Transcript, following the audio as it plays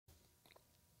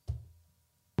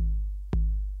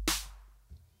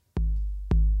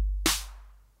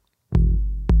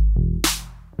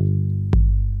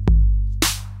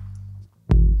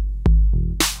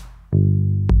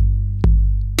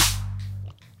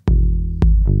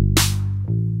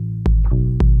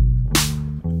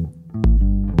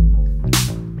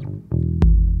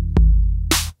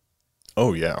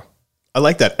Oh, yeah. I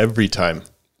like that every time.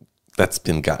 That's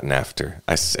been gotten after.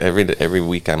 Every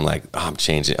week I'm like, oh, I'm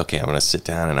changing. Okay, I'm going to sit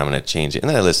down and I'm going to change it. And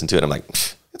then I listen to it. I'm like,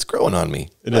 it's growing on me.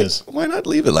 It is. Why not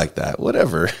leave it like that?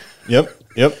 Whatever. Yep.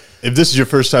 If this is your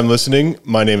first time listening,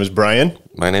 my name is Brian.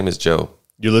 My name is Joe.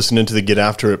 You're listening to the Get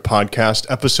After It podcast,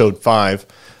 episode 5.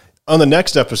 On the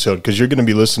next episode, because you're going to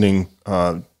be listening,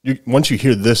 once you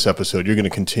hear this episode, you're going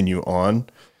to continue on.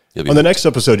 On the next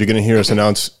episode, you're going to hear us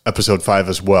announce episode 5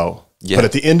 as well. Yeah. But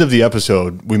at the end of the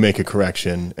episode, we make a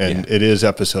correction, and it is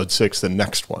episode 6, the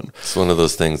next one. It's one of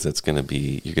those things that's going to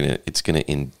be, it's going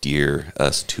to endear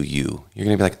us to you. You're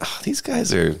going to be like, oh, these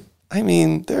guys are,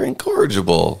 they're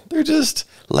incorrigible. They're just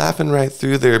laughing right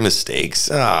through their mistakes.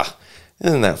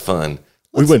 Isn't that fun?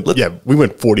 We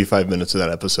went 45 minutes of that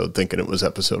episode thinking it was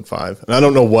episode 5. And I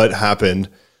don't know what happened,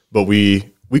 but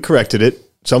we corrected it.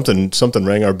 Something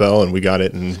rang our bell and we got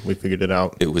it and we figured it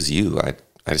out. It was you.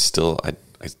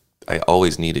 I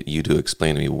always needed you to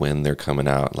explain to me when they're coming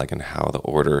out, like, and how the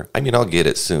order. I'll get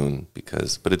it soon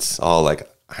but it's all like,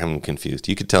 I'm confused.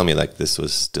 You could tell me like this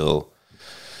was still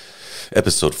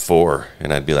episode 4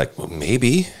 and I'd be like, well,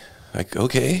 maybe. Like,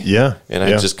 okay. Yeah. And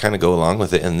I'd just kind of go along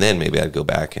with it. And then maybe I'd go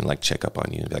back and like check up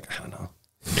on you and be like, I don't know.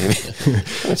 Maybe I'm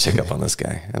gonna check up on this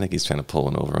guy. I think he's trying to pull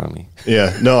one over on me.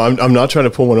 Yeah. No, I'm not trying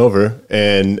to pull one over.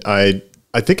 And I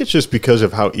think it's just because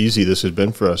of how easy this has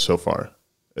been for us so far.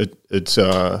 It's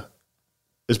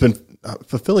been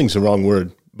fulfilling is the wrong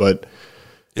word, but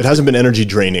it hasn't been energy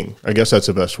draining. I guess that's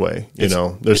the best way.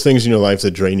 There's things in your life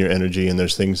that drain your energy and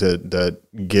there's things that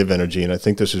give energy. And I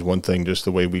think this is one thing, just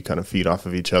the way we kind of feed off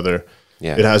of each other.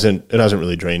 Yeah. It hasn't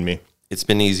really drained me. It's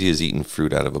been easy as eating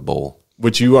fruit out of a bowl.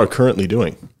 Which you are currently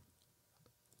doing.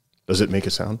 Does it make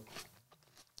a sound?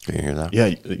 Can you hear that?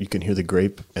 Yeah, you can hear the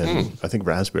grape and I think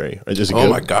raspberry. Oh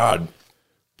my God.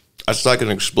 That's like an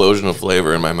explosion of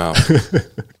flavor in my mouth.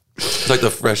 It's like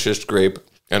the freshest grape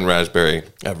and raspberry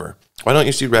ever. Why don't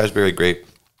you see raspberry grape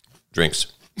drinks?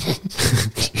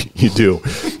 You do.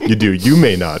 You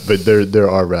may not, but there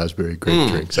are raspberry grape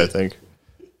drinks, I think.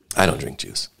 I don't drink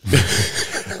juice.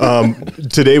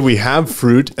 Today we have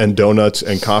fruit and donuts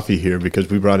and coffee here because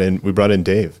we brought in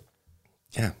Dave.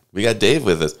 Yeah, we got Dave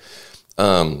with us.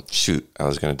 Shoot, I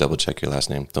was going to double check your last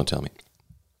name. Don't tell me.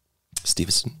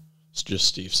 Stevenson. It's just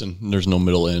Stevenson. There's no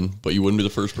middle in, but you wouldn't be the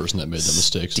first person that made that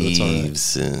mistake, so that's all right.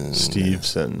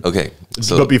 Stevenson. Okay.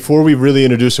 But before we really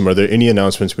introduce him, are there any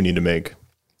announcements we need to make?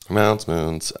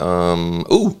 Announcements. I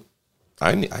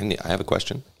have a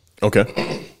question.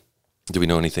 Okay. Do we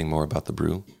know anything more about the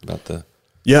brew?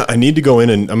 Yeah, I need to go in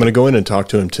and I'm going to go in and talk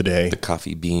to him today. The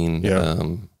coffee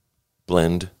bean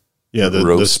blend. Yeah,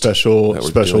 the special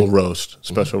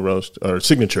roast or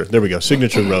signature. There we go.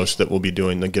 Signature roast that we'll be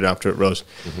doing, the Get After It roast.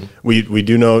 Mm-hmm. We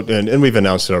do know, and we've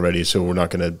announced it already, so we're not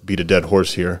going to beat a dead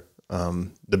horse here.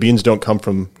 The beans don't come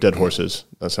from dead horses.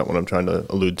 That's not what I'm trying to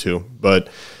allude to. But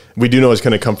we do know it's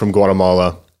going to come from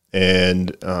Guatemala,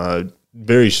 and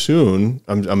very soon,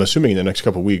 I'm assuming in the next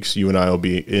couple of weeks, you and I will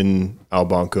be in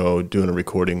Albanco doing a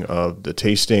recording of the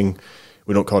tasting.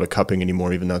 We don't call it a cupping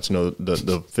anymore, even that's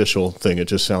the official thing. It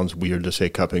just sounds weird to say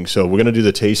cupping. So we're going to do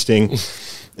the tasting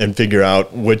and figure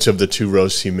out which of the 2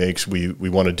 roasts he makes we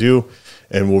want to do.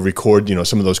 And we'll record,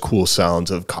 some of those cool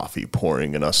sounds of coffee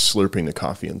pouring and us slurping the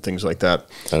coffee and things like that.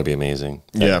 That'd be amazing.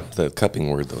 The cupping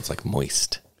word, though, it's like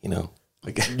moist,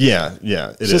 Like, yeah,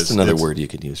 it's just another word you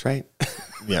could use, right?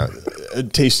 Yeah,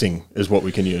 tasting is what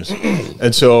we can use.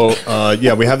 And so,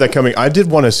 we have that coming. I did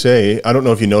want to say, I don't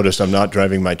know if you noticed, I'm not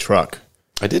driving my truck.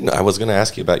 I didn't. I was going to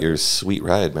ask you about your sweet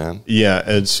ride, man. Yeah,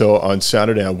 and so on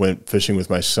Saturday, I went fishing with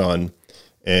my son,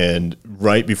 and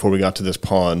right before we got to this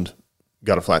pond,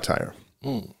 got a flat tire.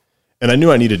 And I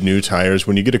knew I needed new tires.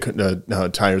 When you get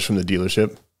tires from the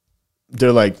dealership,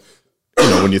 they're like,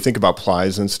 when you think about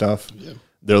plies and stuff,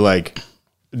 they're like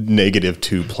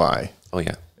 -2 ply. Oh,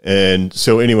 yeah. And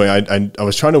so anyway, I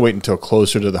was trying to wait until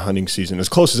closer to the hunting season, as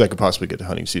close as I could possibly get to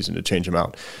hunting season to change them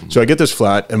out. Mm-hmm. So I get this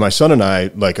flat, and my son and I,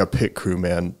 like a pit crew,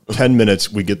 man, 10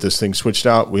 minutes, we get this thing switched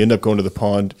out. We end up going to the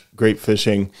pond, great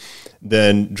fishing.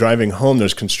 Then driving home,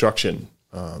 there's construction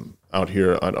out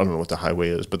here. I don't know what the highway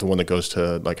is, but the one that goes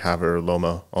to like Havre,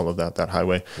 Loma, all of that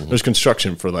highway. Mm-hmm. There's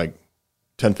construction for like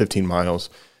 10, 15 miles.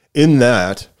 In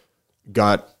that,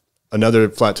 got another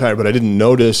flat tire, but I didn't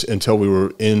notice until we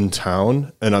were in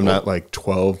town, and I'm at like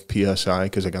 12 PSI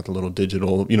because I got the little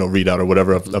digital, readout or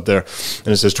whatever up there, and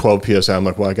it says 12 PSI. I'm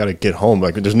like, well, I got to get home.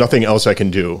 Like, there's nothing else I can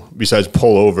do besides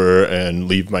pull over and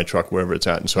leave my truck wherever it's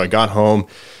at. And so I got home.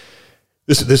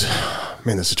 This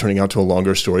is turning out to a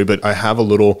longer story, but I have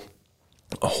a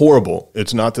horrible,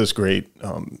 it's not this great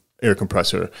air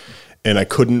compressor.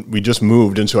 and we just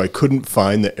moved, and so I couldn't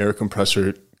find the air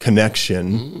compressor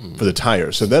connection for the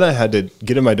tires. So then I had to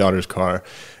get in my daughter's car,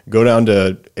 go down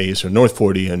to Ace or North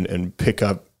 40 and pick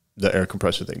up the air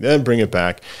compressor thing, then bring it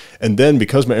back. And then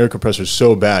because my air compressor is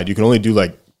so bad, you can only do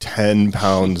like 10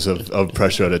 pounds of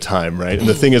pressure at a time, right? And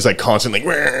the thing is like constantly,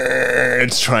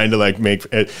 it's trying to like make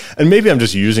it, and maybe I'm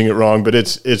just using it wrong, but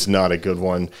it's not a good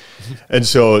one. And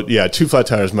so, yeah, 2 flat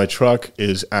tires. My truck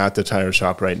is at the tire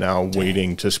shop right now,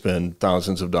 waiting to spend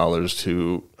thousands of dollars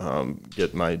to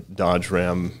get my Dodge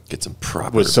Ram some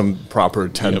proper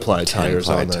 10-ply tires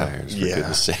on there. Tires, for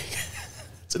goodness sake.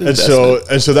 And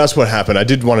so that's what happened. I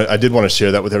did want to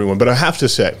share that with everyone, but I have to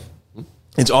say,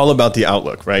 it's all about the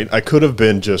outlook, right? I could have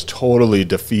been just totally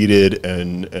defeated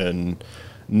and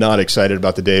not excited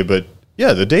about the day, but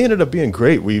yeah, the day ended up being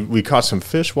great. We caught some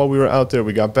fish while we were out there.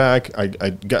 We got back. I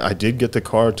did get the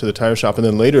car to the tire shop, and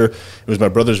then later it was my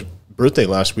brother's birthday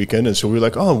last weekend, and so we were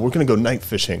like, oh, we're going to go night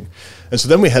fishing. And so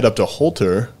then we head up to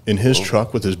Holter in his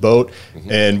truck with his boat,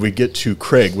 and we get to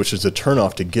Craig, which is the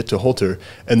turnoff to get to Holter,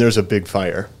 and there's a big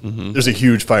fire. There's a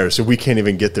huge fire, so we can't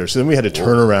even get there. So then we had to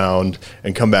turn around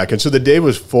and come back. And so the day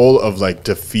was full of like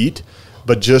defeat,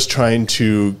 but just trying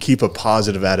to keep a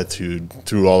positive attitude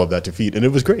through all of that defeat. And it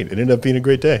was great. It ended up being a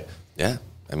great day. Yeah.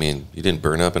 I mean, you didn't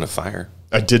burn up in a fire.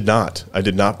 I did not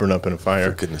burn up in a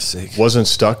fire. For goodness sake. Wasn't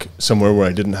stuck somewhere where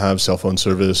I didn't have cell phone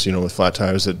service, with flat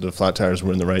tires, that the flat tires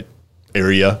were in the right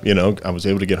area, I was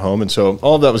able to get home. And so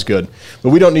all of that was good.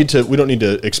 But we don't need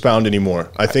to expound anymore.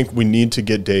 I think we need to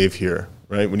get Dave here,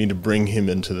 right? We need to bring him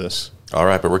into this. All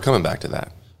right, but we're coming back to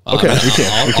that. Okay,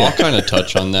 I'll kind of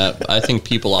touch on that. I think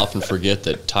people often forget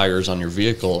that tires on your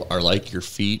vehicle are like your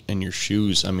feet and your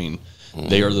shoes. I mean,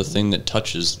 they are the thing that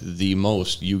touches the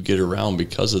most. You get around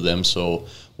because of them. So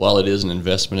while it is an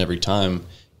investment every time,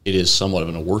 it is somewhat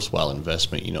of a worthwhile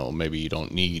investment. Maybe you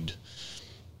don't need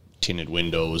tinted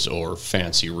windows or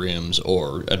fancy rims,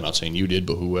 or I'm not saying you did,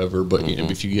 but whoever. But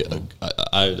if you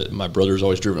get, my brother's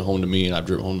always driven home to me, and I've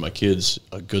driven home to my kids,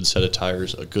 a good set of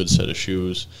tires, a good set of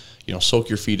shoes. Soak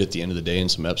your feet at the end of the day in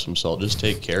some Epsom salt. Just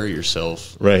take care of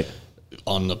yourself. Right.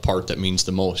 On the part that means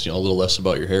the most, a little less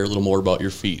about your hair, a little more about your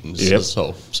feet. And yep.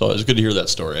 so it's good to hear that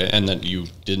story, and that you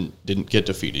didn't get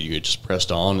defeated. You just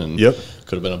pressed on, and yep.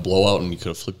 Could have been a blowout, and you could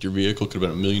have flipped your vehicle, could have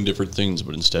been a million different things,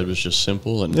 but instead it was just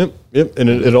simple. And yep. And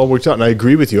it all worked out. And I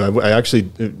agree with you. I actually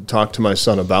talked to my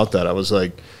son about that. I was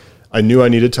like, I knew I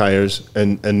needed tires,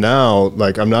 and now,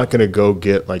 like, I'm not going to go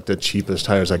get like the cheapest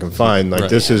tires I can find. Like,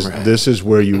 this is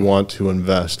where you want to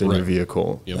invest in your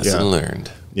vehicle. Yep. Lesson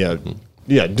learned. Yeah.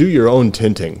 Yeah, do your own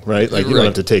tinting, right? Like, you don't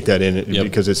have to take that in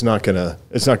because it's not gonna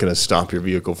stop your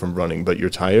vehicle from running. But your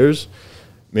tires,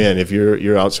 man, if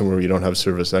you're out somewhere where you don't have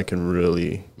service, that can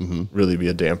really be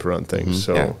a damper on things.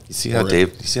 So you see how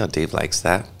Dave likes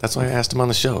that? That's why I asked him on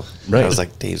the show. Right. I was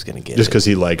like, Dave's gonna get just because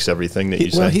he likes everything that you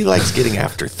say. Well, he likes getting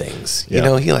after things. He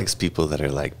likes people that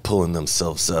are like pulling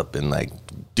themselves up and like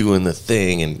doing the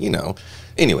thing, and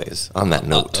Anyways, on that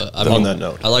note.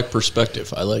 I like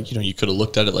perspective. I like, you could have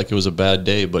looked at it like it was a bad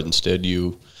day, but instead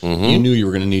you knew you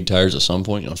were going to need tires at some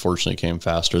point. Unfortunately, it came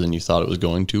faster than you thought it was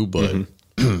going to, but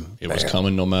it was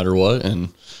coming no matter what. And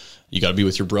you got to be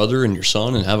with your brother and your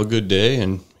son and have a good day.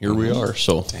 And here we are.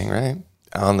 So dang right.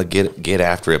 On the Get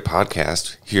After It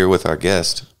podcast, here with our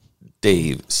guest,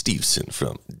 Dave Steveson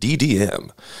from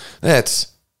DDM.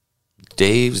 That's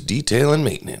Dave's Detail and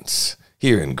Maintenance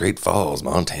here in Great Falls,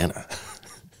 Montana.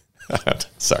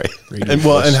 Sorry. And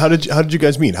how did you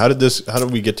guys meet? How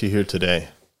did we get to here today?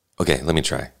 Okay, let me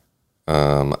try.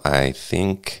 I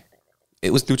think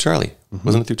it was through Charlie.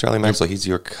 Wasn't it through Charlie Maxwell? He's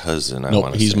your cousin.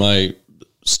 He's my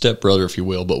stepbrother, if you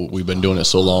will, but we've been doing it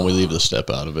so long we leave the step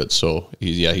out of it. So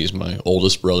he's my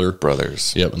oldest brother.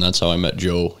 Brothers. Yep, and that's how I met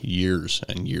Joe years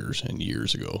and years and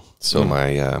years ago. So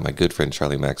my good friend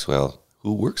Charlie Maxwell,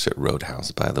 who works at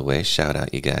Roadhouse, by the way. Shout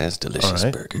out, you guys. Delicious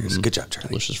burgers. Good job, Charlie.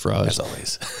 Delicious fries. As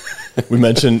always. we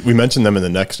mentioned them in the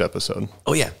next episode.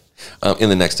 Oh, yeah. In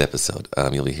the next episode,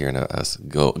 you'll be hearing us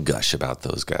go gush about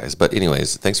those guys. But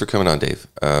anyways, thanks for coming on, Dave.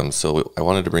 So I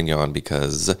wanted to bring you on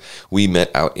because we met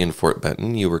out in Fort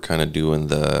Benton. You were kind of doing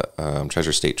the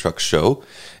Treasure State Truck Show,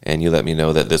 and you let me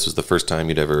know that this was the first time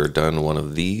you'd ever done one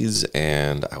of these.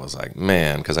 And I was like,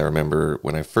 man, because I remember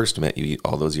when I first met you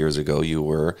all those years ago, you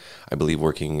were, I believe,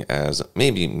 working as,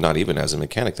 maybe not even as a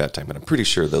mechanic that time, but I'm pretty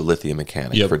sure the lithium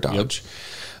mechanic for Dodge. Yep.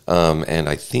 And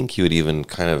I think you had even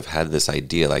kind of had this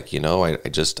idea, like,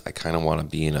 I kind of want to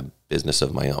be in a business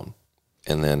of my own.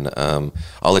 And then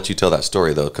I'll let you tell that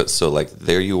story though. So like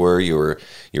there you were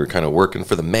kind of working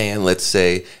for the man, let's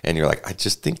say, and you're like, I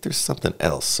just think there's something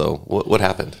else. So what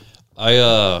happened?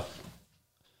 I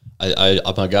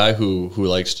I'm a guy who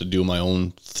likes to do my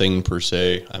own thing per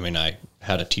se. I mean, I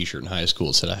had a T-shirt in high school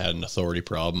that said I had an authority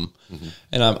problem,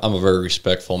 and I'm a very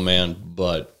respectful man,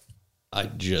 but I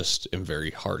just am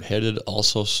very hard-headed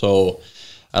also. So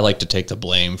I like to take the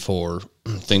blame for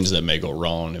things that may go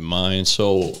wrong in mine.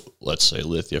 So let's say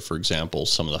Lithia, for example,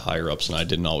 some of the higher-ups and I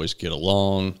didn't always get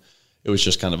along. It was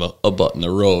just kind of a butt in the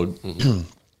road.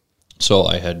 So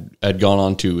I had gone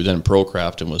on to then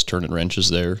ProCraft and was turning wrenches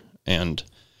there, and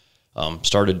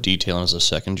started detailing as a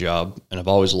second job. And I've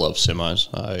always loved semis.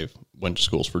 I went to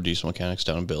schools for diesel mechanics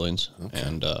down in Billings.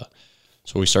 And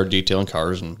so we started detailing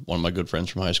cars, and one of my good friends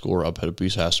from high school, Rob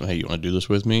Pettipies, asked him, hey, you want to do this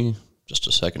with me? Just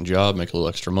a second job, make a little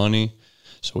extra money.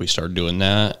 So we started doing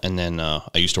that. And then I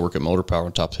used to work at Motor Power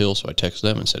on Top Hill, so I texted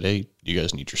them and said, hey, do you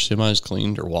guys need your semis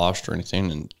cleaned or washed or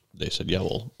anything? And they said, yeah,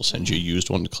 we'll send you a used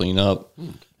one to clean up.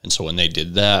 And so when they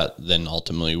did that, then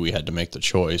ultimately we had to make the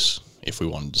choice if we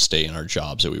wanted to stay in our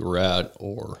jobs that we were at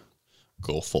or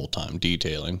go full-time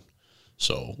detailing.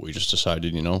 So we just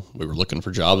decided, we were looking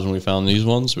for jobs and we found these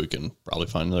ones. We can probably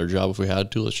find another job if we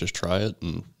had to. Let's just try it.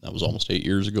 And that was almost 8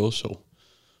 years ago. So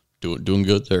doing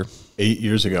good there. 8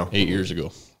 years ago. 8 years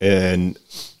ago. And,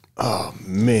 oh,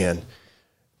 man.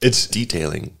 It's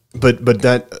detailing. But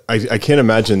that, I can't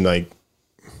imagine, I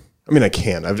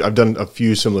can. I've done a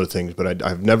few similar things, but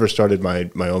I've never started my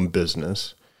own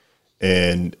business.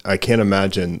 And I can't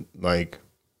imagine,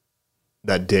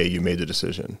 that day you made the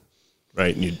decision,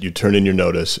 right? And you turn in your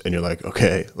notice, and you're like,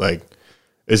 okay,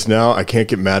 it's now, I can't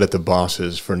get mad at the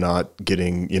bosses for not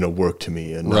getting, work to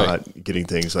me and not getting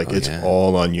things. It's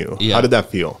all on you. Yeah. How did that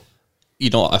feel?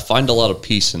 I find a lot of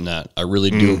peace in that. I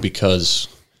really do, because,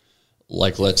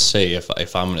 let's say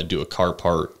if I'm going to do a car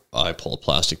part, I pull a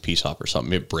plastic piece off or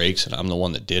something, it breaks, and I'm the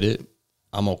one that did it,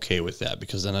 I'm okay with that,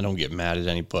 because then I don't get mad at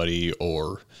anybody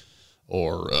or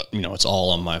it's all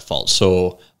on my fault.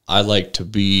 So I like to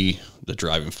be the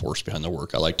driving force behind the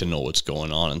work. I like to know what's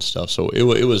going on and stuff. So it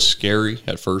was scary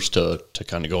at first to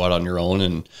kind of go out on your own,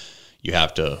 and you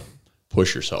have to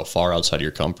push yourself far outside of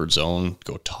your comfort zone,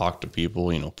 go talk to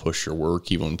people, push your work.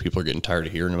 Even when people are getting tired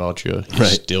of hearing about you, you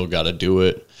still got to do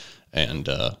it. And,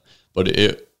 but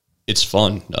it's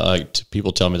fun.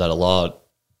 People tell me that a lot,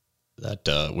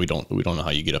 that we don't know how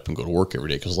you get up and go to work every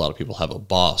day, because a lot of people have a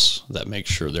boss that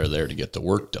makes sure they're there to get the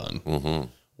work done,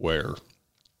 where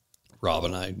Rob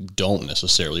and I don't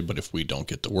necessarily, but if we don't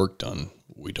get the work done,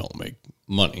 we don't make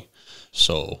money.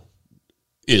 So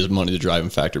is money the driving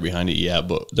factor behind it? Yeah,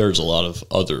 but there's a lot of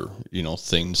other,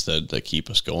 things that keep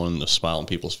us going. The smile on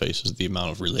people's faces, the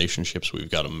amount of relationships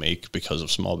we've got to make because of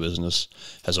small business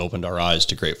has opened our eyes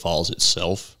to Great Falls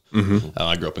itself.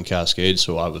 I grew up in Cascade,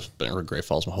 so I've been in Great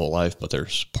Falls my whole life, but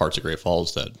there's parts of Great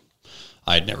Falls that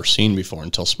I had never seen before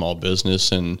until small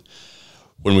business. And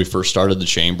when we first started the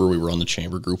chamber, we were on the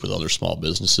chamber group with other small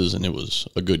businesses, and it was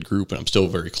a good group, and I'm still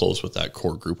very close with that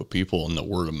core group of people, and the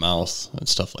word of mouth and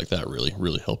stuff like that really,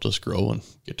 really helped us grow and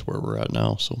get to where we're at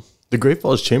now. So the Great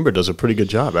Falls Chamber does a pretty good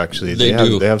job, actually. They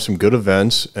have some good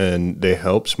events, and they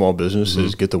help small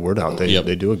businesses get the word out.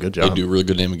 They do a good job. They do a really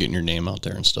good name of getting your name out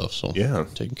there and stuff. So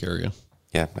taking care of you.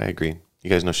 Yeah, I agree. You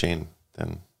guys know Shane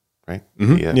then, right?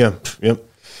 Yeah. Yep.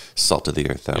 Salt of the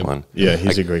earth, that one. Yeah,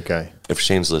 he's a great guy. If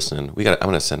Shane's listening, I'm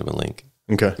going to send him a link.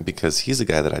 Okay. Because he's a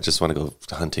guy that I just want to go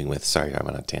hunting with. Sorry, I'm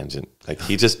on a tangent.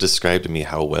 He just described to me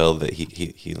how well that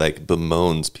he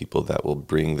bemoans people that will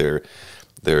bring their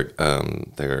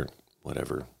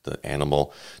whatever, the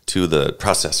animal to the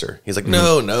processor. He's like,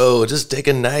 no, just take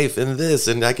a knife and this,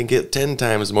 and I can get 10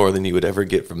 times more than you would ever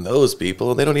get from those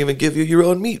people. They don't even give you your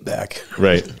own meat back.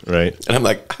 Right. And I'm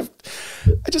like,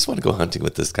 I just want to go hunting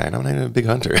with this guy, and I'm not even a big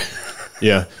hunter.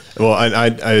 Yeah. Well,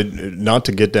 I not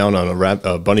to get down on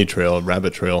a bunny trail, a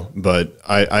rabbit trail, but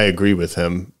I agree with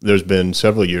him. There's been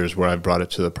several years where I've brought it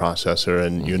to the processor,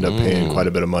 and you end up paying quite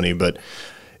a bit of money. But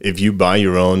if you buy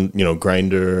your own,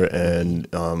 grinder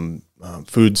and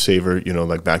food saver,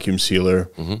 like vacuum sealer,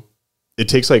 it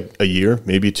takes a year,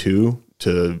 maybe 2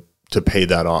 to pay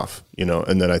that off,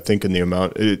 and then I think in the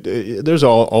amount, there's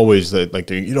always that,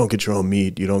 you don't get your own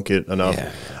meat, you don't get enough.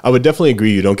 Yeah. I would definitely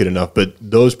agree you don't get enough, but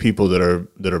those people that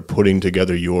are putting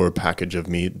together your package of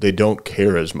meat, they don't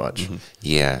care as much.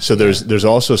 Yeah. So there's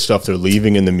also stuff they're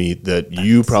leaving in the meat that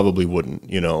you probably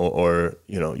wouldn't, or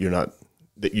you're not,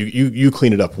 that you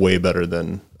clean it up way better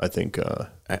than I think.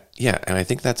 Yeah, and I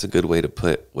think that's a good way to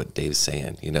put what Dave's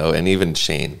saying, and even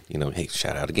Shane, hey,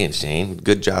 shout out again, Shane.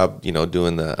 Good job,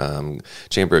 doing the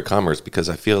Chamber of Commerce, because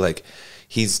I feel like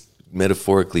he's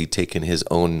metaphorically taken his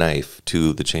own knife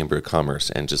to the Chamber of Commerce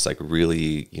and just like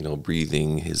really,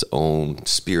 breathing his own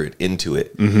spirit into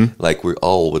it, like we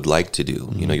all would like to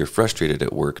do. You're frustrated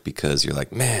at work because you're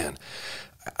like, man,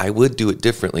 I would do it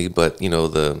differently, but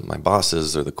my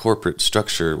bosses or the corporate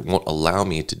structure won't allow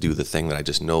me to do the thing that I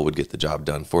just know would get the job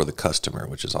done for the customer,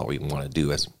 which is all we want to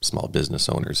do as small business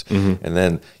owners. And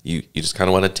then you just kind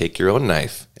of want to take your own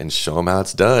knife and show them how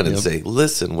it's done and say,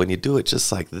 listen, when you do it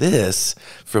just like this,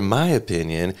 from my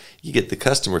opinion, you get the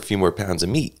customer a few more pounds of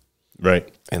meat.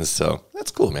 Right. And so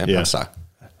that's cool, man. Yeah. I'm sorry.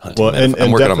 I'm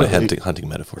working on my hunting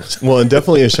metaphors. Well, and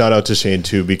definitely a shout out to Shane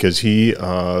too, because he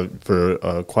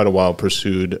for quite a while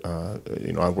pursued.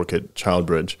 I work at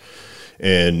Childbridge,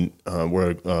 and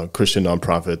we're a Christian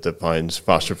nonprofit that finds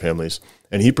foster families,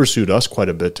 and he pursued us quite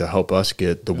a bit to help us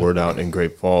get the word out in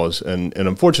Great Falls, and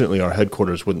unfortunately our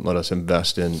headquarters wouldn't let us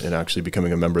invest in actually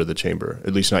becoming a member of the chamber,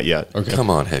 at least not yet. Okay. Come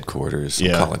on, headquarters.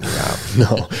 I'm calling you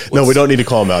out. No, we don't need to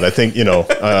call him out. I think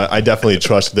I definitely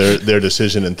trust their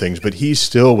decision and things, but he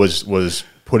still was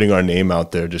putting our name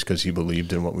out there just because he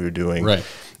believed in what we were doing, right?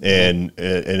 And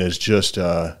it's just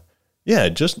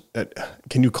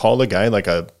can you call the guy like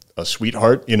a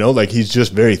sweetheart? Like he's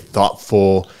just very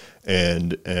thoughtful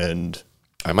and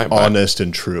honest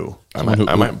and true. I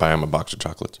might buy him a box of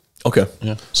chocolates. Okay.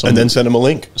 Yeah. And then send him a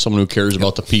link. Someone who cares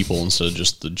about the people instead of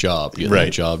just the job. Get the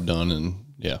job done. And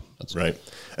that's right.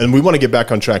 And we want to get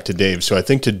back on track to Dave. So I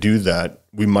think to do that,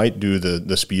 we might do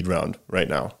the speed round right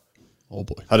now. Oh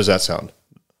boy. How does that sound?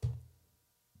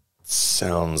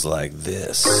 Sounds like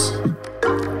this.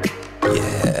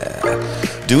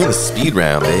 Yeah. Doing the speed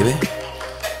round, baby.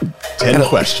 10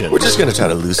 questions. We're just going to try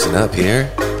to loosen up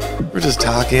here. We're just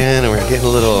talking and we're getting a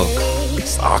little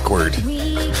awkward.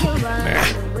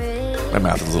 My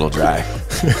mouth is a little dry.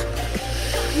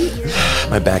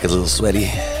 My back is a little sweaty.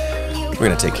 We're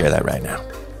going to take care of that right now.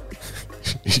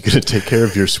 You're going to take care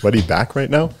of your sweaty back right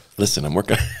now? Listen, I'm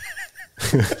working.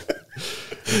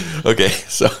 Okay,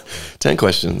 so 10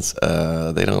 questions.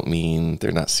 They don't mean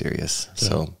they're not serious.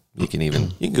 So you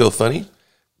can go funny.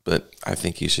 But I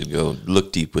think you should go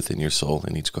look deep within your soul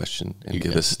in each question and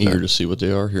give us eager to see what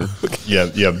they are here. Yeah.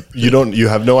 You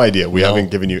have no idea. We haven't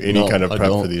given you any kind of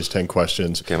prep for these 10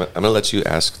 questions. Okay, I'm going to let you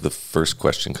ask the first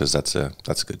question because that's a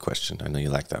good question. I know you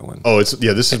like that one. Oh,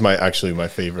 this is my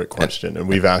favorite question, and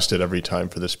we've asked it every time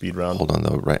for the speed round. Hold on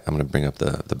though, right? I'm going to bring up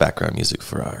the background music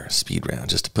for our speed round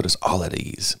just to put us all at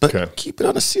ease. But keep it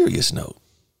on a serious note.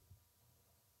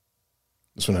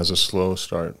 This one has a slow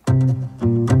start.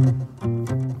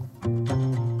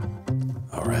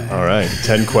 All right,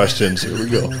 10 questions. Here we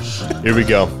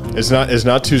go. It's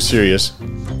not too serious.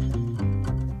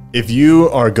 If you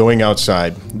are going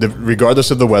outside,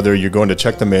 regardless of the weather, you're going to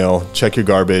check the mail, check your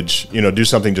garbage, do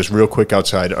something just real quick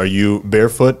outside. Are you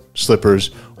barefoot,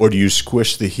 slippers, or do you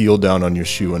squish the heel down on your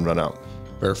shoe and run out?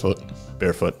 Barefoot.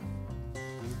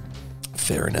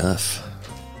 Fair enough.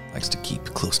 Likes to keep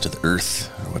close to the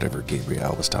earth, or whatever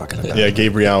Gabriel was talking about. Yeah,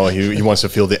 Gabriel, he wants to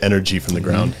feel the energy from the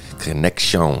ground.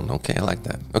 Connection. Okay, I like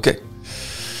that. Okay.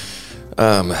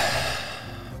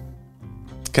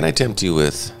 Can I tempt you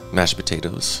with mashed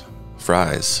potatoes,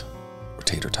 fries, or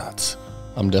tater tots?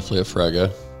 I'm definitely a fry guy.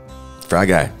 Fry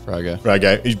guy. Fry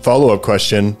guy. Follow-up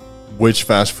question. Which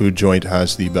fast food joint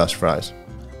has the best fries?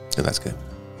 Oh, that's good.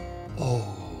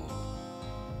 Oh.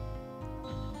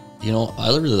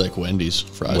 I really like Wendy's.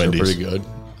 Fries are pretty good.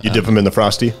 You dip them in the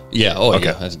Frosty? Yeah. Oh, okay.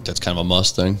 Yeah. That's kind of a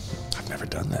must thing. I've never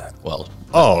done that. Well,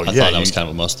 I thought that was kind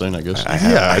of a must thing, I guess.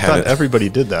 I thought everybody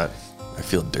did that. I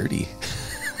feel dirty.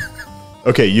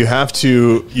 Okay, you have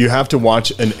to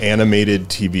watch an animated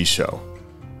TV show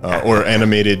or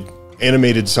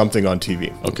animated something on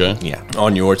TV. Okay. Yeah.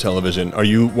 On your television. Are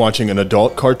you watching an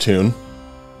adult cartoon?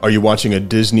 Are you watching a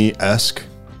Disney-esque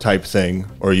type thing?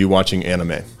 Or are you watching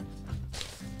anime?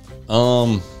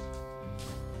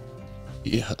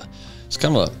 Yeah, it's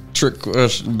kind of a trick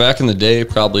question. Back in the day,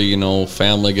 probably,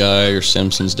 Family Guy or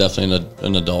Simpsons, definitely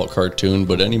an adult cartoon.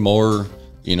 But anymore,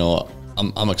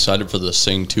 I'm excited for the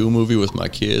Sing 2 movie with my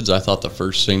kids. I thought the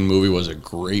first Sing movie was a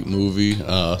great movie.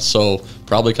 So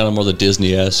probably kind of more the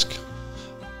Disney-esque.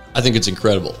 I think it's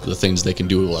incredible, the things they can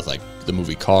do with like the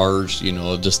movie Cars,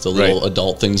 just the little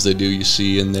adult things they do you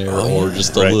see in there,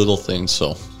 just the little things.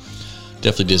 So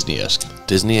definitely Disney-esque.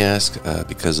 Disney-esque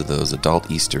because of those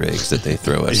adult Easter eggs that they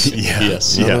throw us.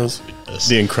 Yes.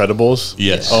 The Incredibles?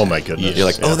 Yes. Oh, my goodness. Yes. You're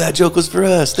like, that joke was for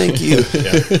us. Thank you.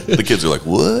 The kids are like,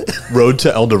 what? Road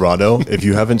to El Dorado. If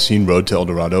you haven't seen Road to El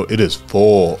Dorado, it is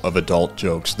full of adult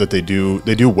jokes that they do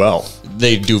well.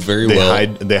 They do very well.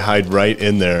 They hide right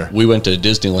in there. We went to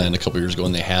Disneyland a couple years ago,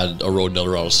 and they had a Road to El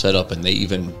Dorado set up, and they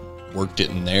even worked it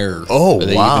in there. Oh,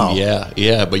 wow.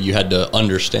 Yeah, but you had to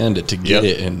understand it to get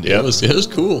it, and it was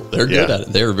cool. They're good at it.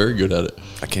 They were very good at it.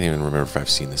 I can't even remember if I've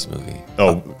seen this movie.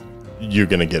 Oh, you're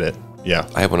going to get it. Yeah.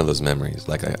 I have one of those memories.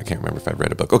 Like, I can't remember if I've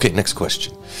read a book. Okay, next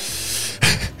question.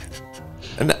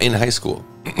 In high school,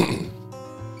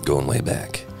 going way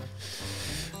back,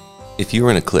 if you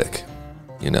were in a clique,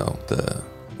 the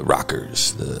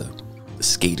rockers, the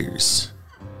skaters,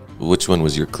 which one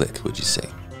was your clique, would you say?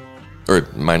 Or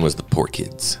mine was the poor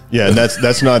kids. Yeah, and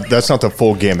that's not the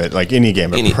full gamut. Like any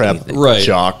gamut, prep, right.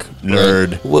 Jock,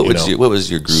 nerd. Right. What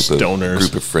was your stoners.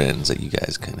 group of friends that you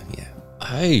guys kind of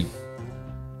I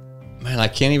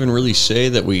can't even really say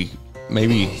that we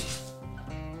maybe.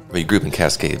 Well, you grew up in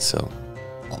Cascade, so.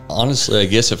 Honestly, I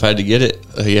guess if I had to get it,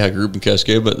 grew up in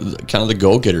Cascade, but kind of the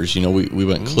go-getters. We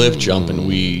went cliff jumping,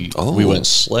 we went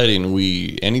sledding,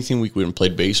 anything we went and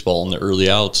played baseball in the early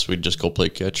outs. We'd just go play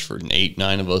catch for 8,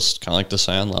 9 of us, kind of like the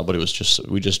Sandlot. But it was just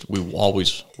we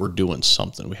always were doing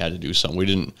something. We had to do something. We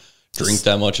didn't drink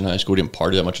that much in high school. We didn't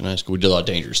party that much in high school. We did a lot of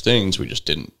dangerous things. We just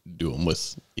didn't do them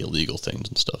with illegal things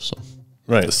and stuff. So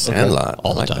right, the Sandlot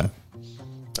all the time.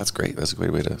 That's great. That's a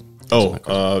great way to.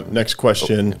 Next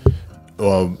question.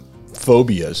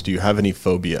 Phobias. Do you have any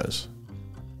phobias?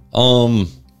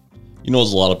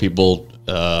 There's a lot of people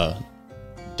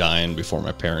dying before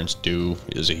my parents do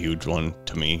is a huge one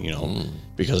to me,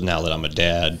 because now that I'm a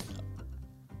dad,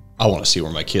 I want to see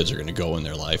where my kids are going to go in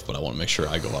their life, but I want to make sure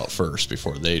I go out first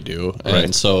before they do. Right.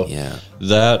 And so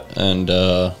that, and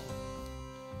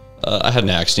I had an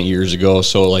accident years ago.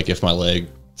 So like if my leg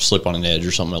slip on an edge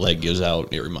or something, my leg gives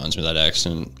out, it reminds me of that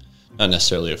accident. Not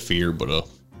necessarily a fear, but a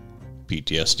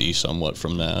PTSD somewhat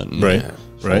from that. And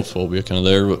right. Phobia kind of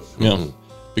there. But,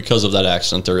 because of that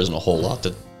accident, there isn't a whole lot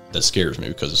that scares me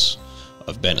because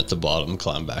I've been at the bottom,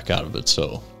 climbed back out of it.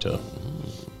 So to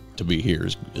be here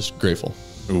is grateful.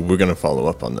 We're going to follow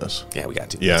up on this. Yeah, we got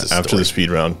to. Yeah, after the speed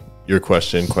round. Your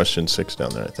question 6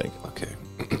 down there, I think. Okay.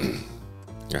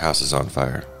 Your house is on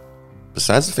fire.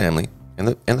 Besides the family and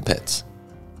the pets.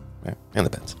 Right? And the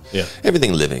pets. Yeah.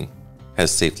 Everything living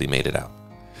has safely made it out.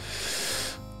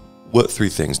 What 3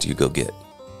 things do you go get?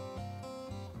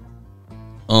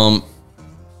 Kind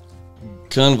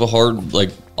of a hard,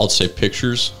 I'll say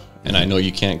pictures, and I know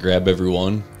you can't grab every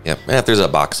one. Yep. And if there's a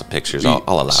box of pictures, I'll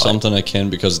allow something I can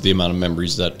because of the amount of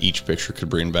memories that each picture could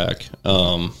bring back.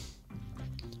 My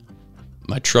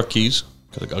truck keys,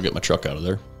 because I'll get my truck out of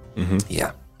there. Mm-hmm.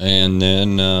 Yeah. And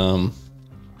then,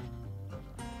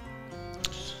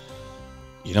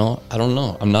 I don't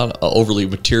know. I'm not an overly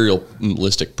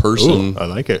materialistic person. Ooh, I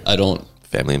like it. I don't.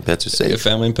 Family and pets are safe. Yeah,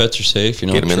 family and pets are safe. Get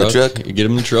them in the truck. Get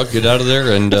them in the truck. Get out of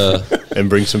there and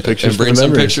bring some pictures. And bring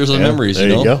some pictures of memories. There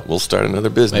you go. We'll start another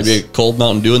business. Maybe a cold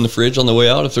Mountain Dew in the fridge on the way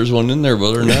out if there's one in there.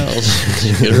 But other than that,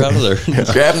 let's get her out of there.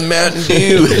 Grab Mountain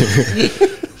Dew.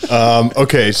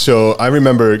 Okay, so I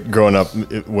remember growing up,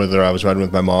 whether I was riding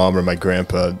with my mom or my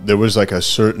grandpa, there was like a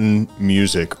certain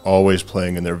music always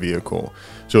playing in their vehicle.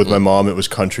 So with my mom, it was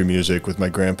country music. With my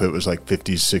grandpa, it was like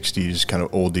 50s, 60s, kind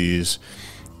of oldies.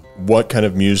 What kind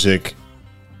of music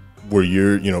were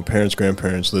your, parents,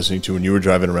 grandparents listening to when you were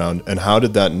driving around? And how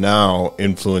did that now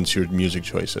influence your music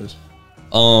choices?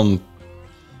 Oddly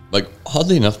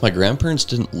enough, my grandparents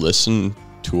didn't listen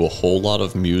to a whole lot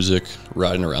of music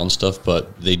riding around stuff,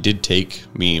 but they did take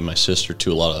me and my sister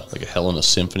to a lot of a Helena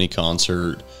Symphony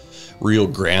concert, real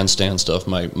grandstand stuff.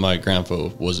 My grandpa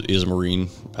is a Marine,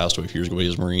 passed away a few years ago, but he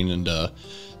was a Marine, and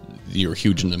you were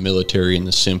huge in the military and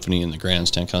the symphony and the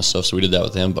grandstand kind of stuff, so we did that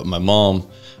with him. But my mom,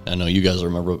 I know you guys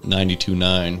remember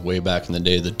 92.9, way back in the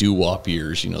day, the doo-wop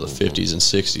years, the 50s and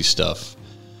 60s stuff.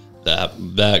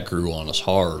 That grew on us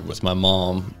hard with my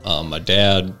mom. My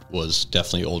dad was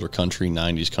definitely older country,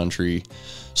 90s country.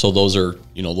 So those are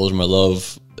my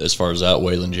love as far as that.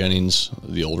 Waylon Jennings,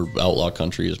 the older outlaw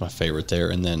country, is my favorite there.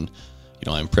 And then,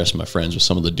 I impressed my friends with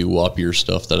some of the doo-wop year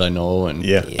stuff that I know. And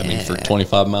I mean, for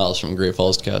 25 miles from Great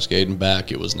Falls to Cascade and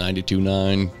back, it was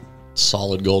 92.9,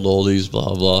 solid gold oldies,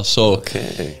 blah, blah. So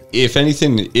if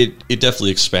anything, it definitely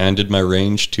expanded my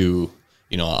range to,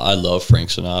 I love Frank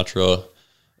Sinatra,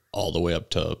 all the way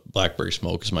up to Blackberry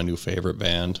Smoke is my new favorite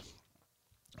band.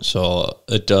 So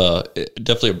it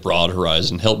definitely a broad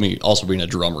horizon. Helped me, also being a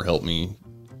drummer, helped me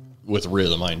with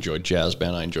rhythm. I enjoyed jazz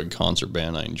band. I enjoyed concert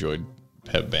band. I enjoyed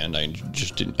pep band. I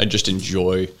just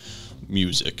enjoy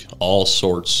music, all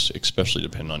sorts, especially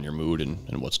depending on your mood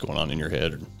and what's going on in your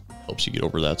head. It helps you get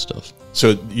over that stuff.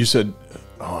 So you said,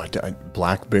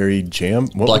 Blackberry Jam?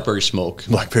 Blackberry Smoke.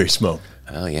 Blackberry Smoke.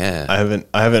 Oh yeah, I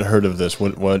haven't heard of this.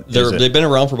 What? They've been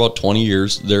around for about 20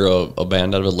 years. They're a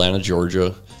band out of Atlanta,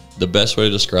 Georgia. The best way to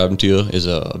describe them to you is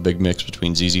a big mix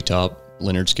between ZZ Top,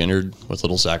 Leonard Skinner with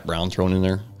little Zach Brown thrown in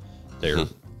there.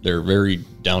 They're very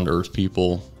down to earth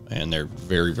people, and they're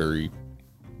very, very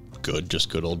good, just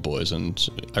good old boys. And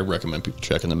I recommend people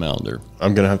checking them out.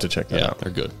 I'm gonna have to check that out.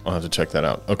 They're good. I'll have to check that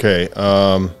out. Okay.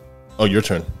 Your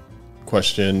turn.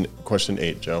 Question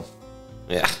 8, Joe.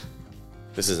 Yeah.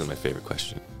 This isn't my favorite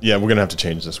question. Yeah, we're gonna have to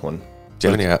change this one. Do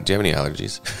you have any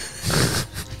allergies?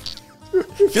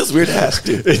 Feels weird to ask,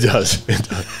 dude. It does.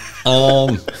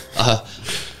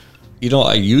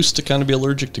 I used to kind of be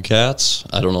allergic to cats.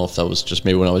 I don't know if that was just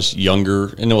maybe when I was younger,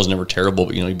 and it was never terrible,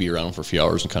 but you'd be around them for a few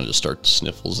hours and kind of just start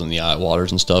sniffles in the eye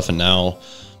waters and stuff. And now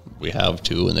we have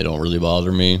two, and they don't really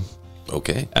bother me.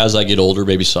 Okay. As I get older,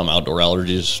 maybe some outdoor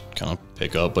allergies kind of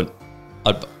pick up, but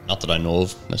not that I know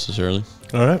of necessarily.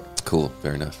 All right. Cool.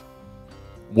 Fair enough.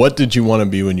 What did you want to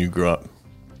be when you grew up?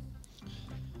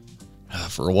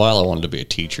 For a while, I wanted to be a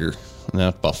teacher. And then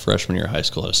about freshman year of high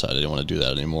school, I decided I didn't want to do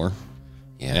that anymore.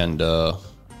 Yeah. And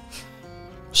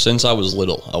since I was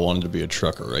little, I wanted to be a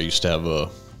trucker. I used to have a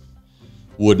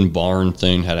wooden barn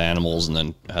thing, had animals, and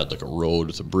then had like a road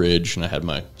with a bridge. And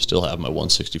I still have my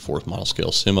 1/64th model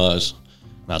scale semis.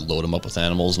 And I'd load them up with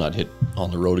animals, and I'd hit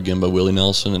on the road again by Willie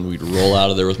Nelson, and we'd roll out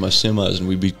of there with my semis, and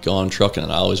we'd be gone trucking.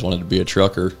 And I always wanted to be a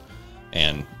trucker.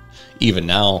 And even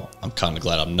now, I'm kind of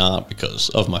glad I'm not because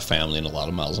of my family and a lot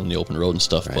of miles on the open road and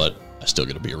stuff. Right. But I still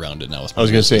get to be around it now. With I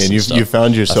was going to say, and you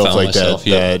found yourself like myself,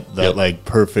 that like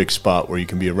perfect spot where you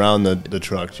can be around the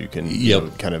trucks. You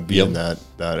can kind of be in that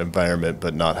environment,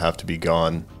 but not have to be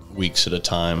gone weeks at a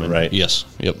time. And right. Yes.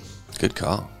 Yep. Good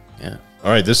call. Yeah.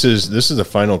 All right. This is the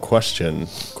final question.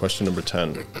 Question number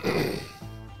 10.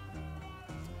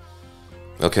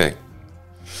 Okay.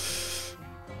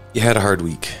 You had a hard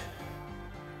week.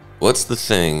 What's the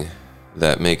thing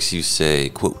that makes you say,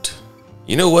 quote,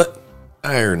 you know what?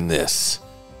 I earned this.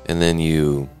 And then do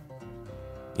you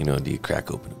crack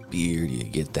open a beer? Do you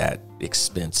get that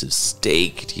expensive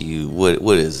steak?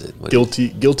 What is it? Guilty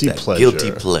pleasure. Guilty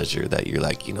pleasure that you're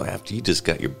like, after you just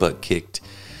got your butt kicked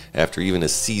after even a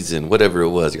season, whatever it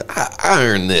was, I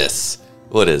earned this.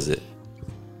 What is it?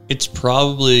 It's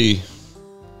probably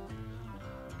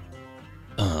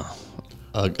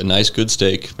a nice good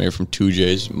steak made from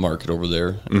 2J's Market over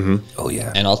there. Mm-hmm. Oh,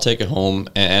 yeah. And I'll take it home.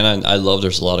 And I love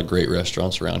there's a lot of great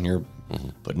restaurants around here,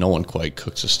 but no one quite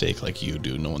cooks a steak like you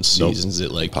do. No one seasons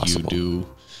it like you do.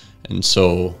 And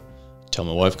so tell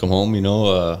my wife, come home,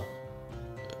 go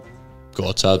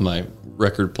outside with my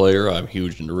record player. I'm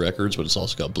huge into records, but it's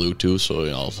also got Bluetooth. So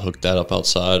I'll hook that up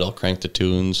outside. I'll crank the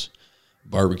tunes,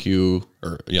 barbecue,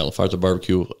 I'll fire the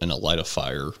barbecue, and I'll light a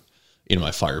fire in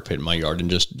my fire pit in my yard and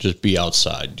just be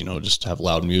outside, just have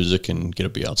loud music and get to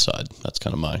be outside. That's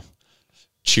kind of my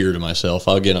cheer to myself.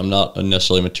 Again, I'm not a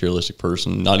necessarily materialistic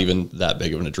person, not even that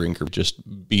big of a drinker,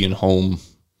 just being home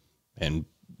and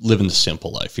living the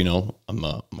simple life. I'm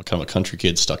a kind of a country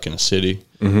kid stuck in a city,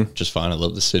 just fine. I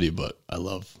love the city, but I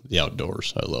love the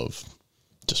outdoors. I love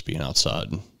just being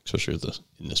outside, especially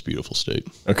in this beautiful state.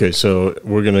 Okay. So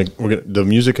we're going to, the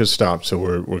music has stopped. So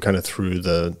we're kind of through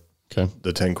the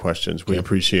 10 questions. We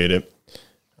appreciate it.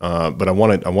 But I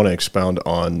want to expound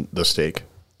on the steak.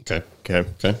 Okay.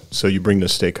 So you bring the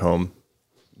steak home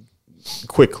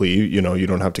quickly. You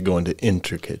don't have to go into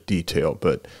intricate detail,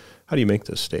 but how do you make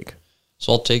this steak?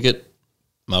 So I'll take it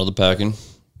out of the packing,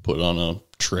 put it on a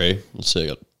tray. Let's say I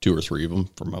got 2 or 3 of them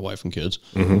for my wife and kids.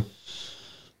 Mm-hmm. And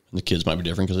the kids might be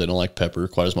different because they don't like pepper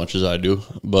quite as much as I do.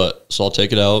 So I'll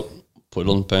take it out, put it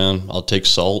on the pan. I'll take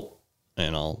salt,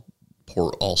 and I'll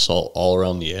pour all salt all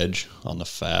around the edge, on the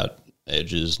fat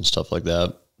edges and stuff like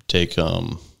that. Take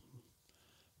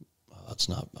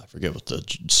I forget what the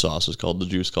sauce is called, the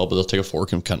juice called, but I'll take a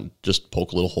fork and kind of just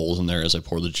poke little holes in there as I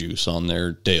pour the juice on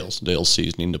there. Dale's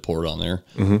seasoning to pour it on there.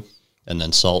 Mm-hmm. And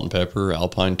then salt and pepper,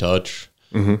 Alpine Touch.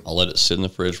 Mm-hmm. I'll let it sit in the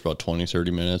fridge for about 20,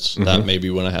 30 minutes. Mm-hmm. That may be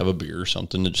when I have a beer or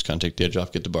something to just kind of take the edge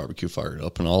off, get the barbecue fired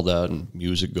up and all that, and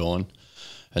music going.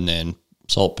 And then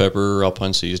salt, pepper,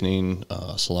 Alpine seasoning,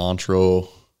 cilantro,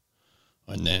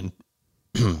 and then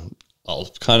I'll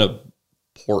kind of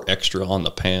pour extra on the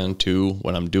pan too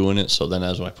when I'm doing it. So then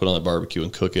when I put on the barbecue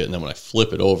and cook it, and then when I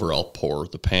flip it over, I'll pour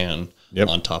the pan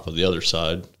on top of the other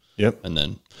side. Yep. And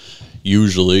then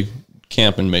usually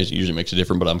camping usually makes it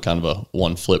different, but I'm kind of a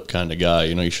one flip kind of guy.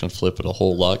 You shouldn't flip it a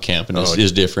whole lot. Camping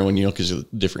is different when because of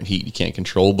different heat you can't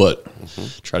control, but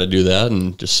try to do that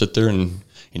and just sit there and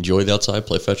enjoy the outside,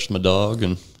 play fetch with my dog.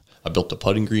 And I built a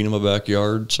putting green in my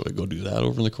backyard, so I go do that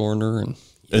over in the corner.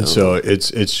 And so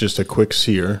it's just a quick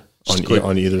sear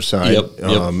on either side. Yep.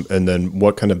 And then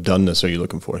what kind of doneness are you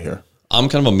looking for here? I'm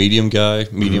kind of a medium guy,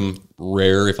 medium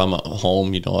rare if I'm at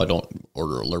home. You know, I don't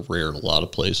order rare at a lot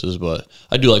of places, but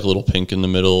I do like a little pink in the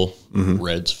middle.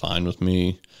 Red's fine with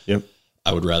me. Yep.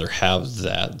 I would rather have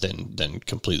that than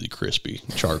completely crispy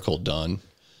charcoal done.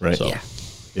 Right. So. Yeah.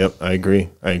 Yep. I agree.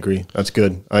 That's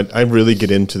good. I really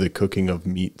get into the cooking of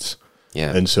meats.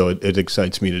 Yeah. And so it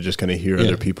excites me to just kind of hear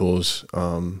other people's,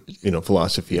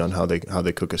 philosophy on how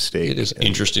they cook a steak. It is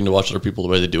interesting to watch other people the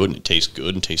way they do it, and it tastes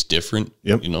good and tastes different.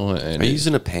 Yep. You know, and are you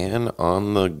using a pan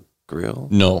on the grill?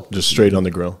 No, just straight on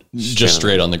the grill. Just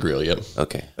straight on the grill. Yep.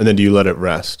 Okay. And then do you let it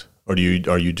rest, or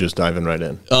are you just diving right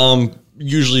in?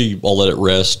 Usually I'll let it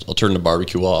rest. I'll turn the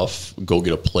barbecue off, go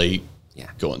get a plate. Yeah.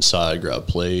 Go inside, grab a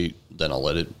plate. Then I'll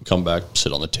let it come back,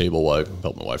 sit on the table,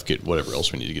 help my wife get whatever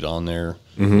else we need to get on there,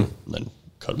 and then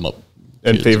cut them up.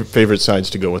 And favorite sides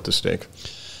to go with the steak?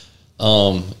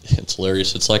 It's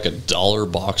hilarious. It's like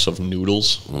 $1 box of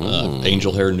noodles,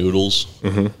 angel hair noodles,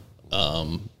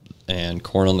 and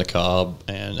corn on the cob,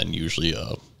 and then usually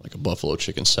like a buffalo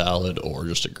chicken salad or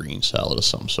just a green salad of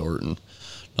some sort, and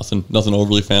nothing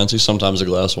overly fancy. Sometimes a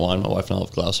glass of wine. My wife and I'll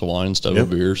have a glass of wine instead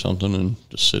of a beer or something, and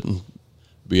just sit and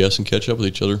BS and catch up with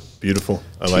each other. Beautiful.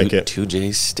 I like it.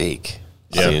 2J's Steak.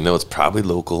 Yeah. So you know it's probably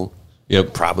local.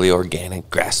 Yep. Probably organic,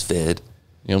 grass-fed.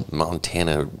 Yep.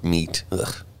 Montana meat.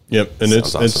 Ugh. Yep. And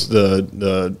it's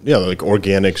the like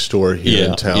organic store here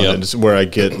in town. Yep. And it's where I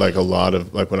get like a lot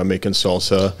of, like when I'm making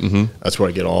salsa, that's where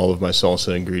I get all of my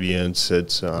salsa ingredients.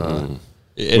 It's when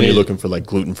you're looking for like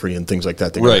gluten-free and things like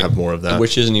that, they're going to have more of that.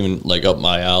 Which isn't even like up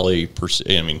my alley per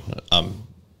se. I mean,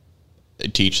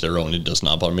 teach their own. It does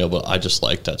not bother me, but I just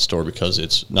like that store because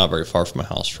it's not very far from my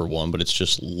house for one, but it's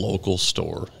just local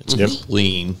store. It's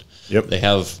clean. Yep. They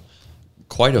have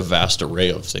quite a vast array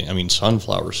of things. I mean,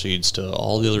 sunflower seeds to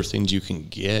all the other things you can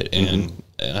get, and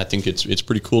I think it's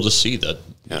pretty cool to see that,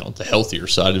 you know, the healthier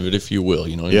side of it, if you will.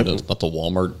 You know, not the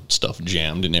Walmart stuff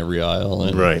jammed in every aisle.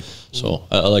 And right. So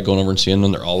I like going over and seeing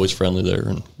them. They're always friendly there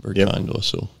and very kind to us.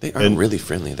 So they are really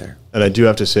friendly there. And I do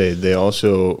have to say, they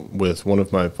also, with one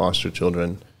of my foster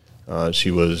children,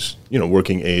 she was,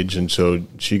 working age, and so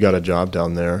she got a job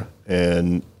down there,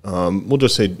 and we'll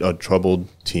just say a troubled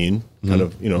teen, kind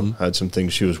of, had some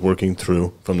things she was working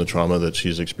through from the trauma that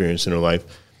she's experienced in her life.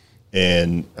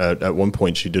 And at one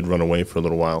point, she did run away for a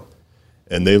little while.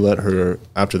 And they let her,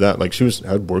 after that, like she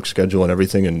had work schedule and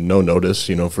everything and no notice,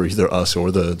 for either us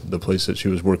or the place that she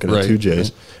was working at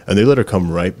 2J's. And they let her come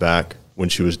right back when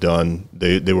she was done.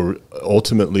 They were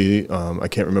ultimately, I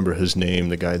can't remember his name,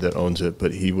 the guy that owns it,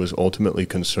 but he was ultimately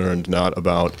concerned not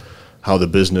about how the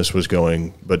business was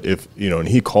going, but if, and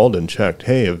he called and checked,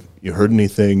 hey, have you heard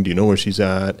anything? Do you know where she's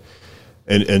at?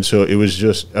 And so it was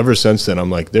just, ever since then, I'm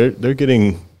like, they're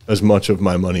getting as much of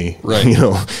my money,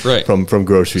 from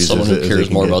groceries. Someone who cares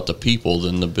more about the people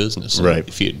than the business. And right.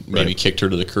 If he had maybe kicked her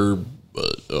to the curb,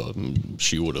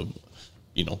 she would have,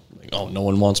 like, oh, no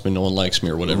one wants me, no one likes me,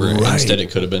 or whatever. Right. Instead,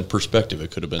 it could have been perspective.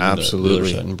 It could have been absolutely the other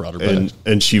side and brought her back.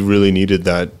 And she really needed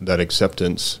that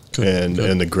acceptance and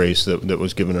the grace that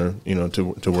was given her,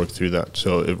 to work through that.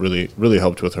 So it really, really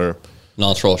helped with her. And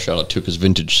I'll throw a shout out too, because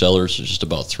Vintage Cellars is just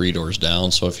about 3 doors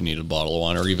down. So if you need a bottle of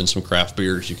wine or even some craft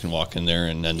beers, you can walk in there.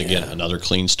 And then again, another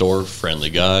clean store, friendly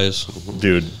guys.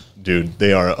 Dude,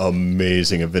 they are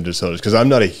amazing at Vintage Cellars, because I'm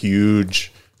not a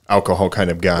huge alcohol kind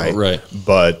of guy. Right.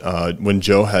 But when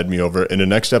Joe had me over, in the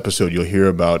next episode, you'll hear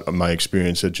about my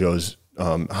experience at Joe's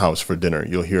house for dinner.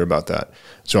 You'll hear about that.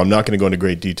 So I'm not going to go into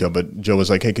great detail, but Joe was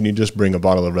like, hey, can you just bring a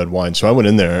bottle of red wine? So I went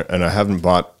in there, and I haven't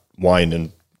bought wine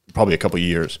in probably a couple of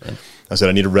years. Right. I said,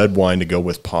 I need a red wine to go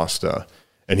with pasta.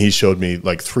 And he showed me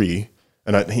like 3.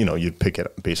 And you pick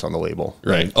it based on the label,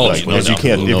 right? Oh, like, if you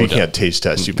can't taste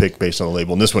test, you pick based on the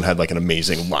label. And this one had like an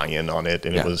amazing lion on it,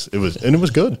 and it was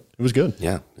good. It was good.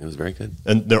 Yeah, it was very good.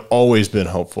 And they're always been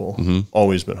helpful,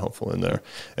 always been helpful in there.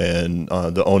 And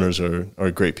the owners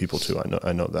are great people too.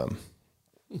 I know them.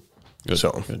 Good.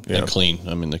 So good. And clean.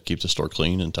 I mean, they keep the store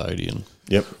clean and tidy. And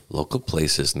local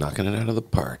places knocking it out of the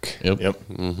park. Yep.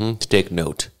 To take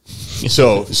note.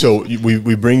 So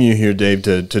we bring you here, Dave,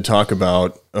 to talk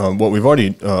about what we've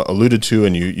already alluded to,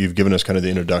 and you've given us kind of the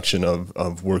introduction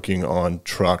of working on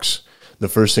trucks. The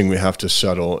first thing we have to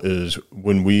settle is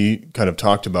when we kind of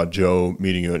talked about Joe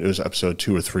meeting you, it was episode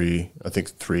 2 or 3, I think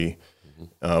 3.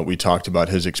 We talked about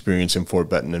his experience in Fort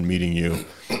Benton and meeting you,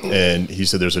 and he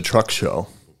said there's a truck show.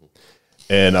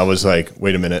 And I was like,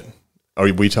 wait a minute,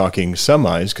 are we talking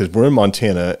semis? Because we're in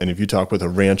Montana, and if you talk with a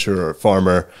rancher or a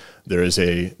farmer, there is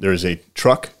a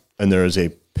truck and there is a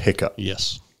pickup.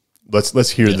 Yes.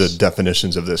 Let's hear the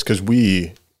definitions of this, because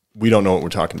we don't know what we're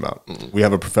talking about. We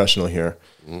have a professional here.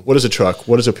 What is a truck?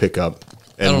 What is a pickup?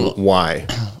 and why?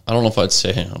 I don't know if I'd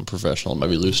say I'm professional. It might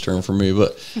be a loose term for me,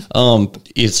 but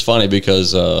it's funny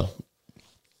because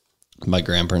my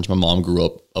grandparents, my mom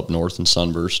grew up north in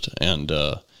Sunburst, and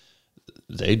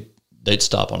they'd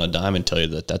stop on a dime and tell you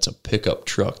that that's a pickup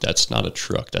truck. That's not a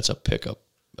truck. That's a pickup.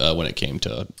 When it came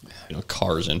to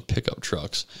cars and pickup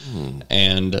trucks.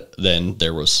 And then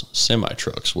there was semi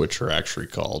trucks, which are actually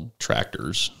called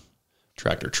tractor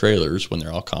trailers when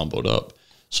they're all comboed up.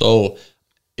 So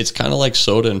it's kind of like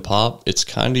soda and pop. It's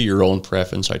kind of your own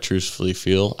preference, I truthfully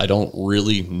feel. I don't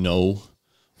really know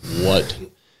what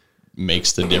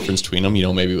makes the difference between them.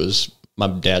 Maybe it was my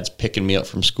dad's picking me up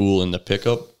from school in the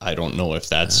pickup. I don't know if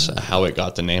that's how it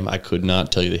got the name. I could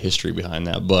not tell you the history behind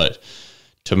that, but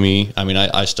to me, I mean,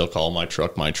 I still call my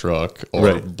truck.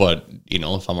 But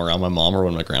if I'm around my mom or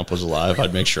when my grandpa was alive,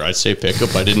 I'd make sure I'd say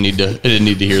pickup. I didn't need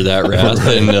to hear that wrath.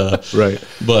 And right.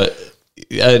 But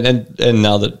and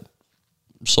now that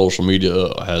social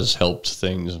media has helped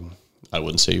things, I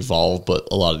wouldn't say evolve, but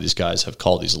a lot of these guys have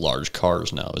called these large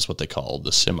cars now is what they call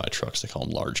the semi trucks. They call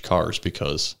them large cars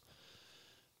because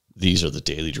these are the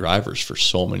daily drivers for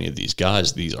so many of these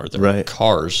guys. These are their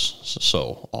cars.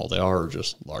 So all they are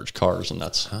just large cars, and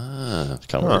that's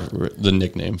kind of the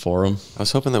nickname for them. I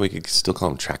was hoping that we could still call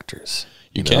them tractors.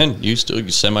 You can. You still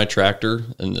semi-tractor,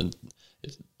 and then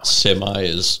semi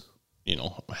is,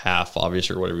 half,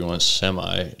 obviously, or whatever you want.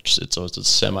 Semi. So it's a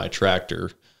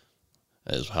semi-tractor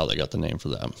is how they got the name for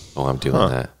that. Oh, I'm doing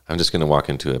that. I'm just going to walk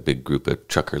into a big group of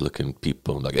trucker-looking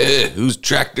people and like, hey, whose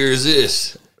tractor is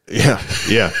this? Yeah.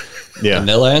 And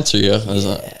they'll answer you.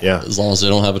 As long as they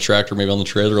don't have a tractor maybe on the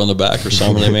trailer on the back or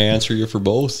something, they may answer you for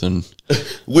both. And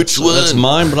which one? That's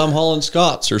mine, but I'm hauling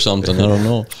Scott's or something. I don't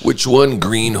know. Which one?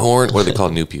 Greenhorn? What do they call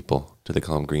new people? Do they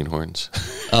call them greenhorns?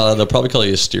 They'll probably call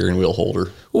you a steering wheel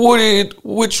holder.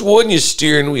 Which one, you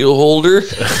steering wheel holder?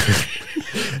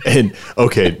 And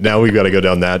okay, now we've got to go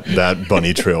down that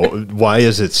bunny trail. Why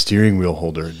is it steering wheel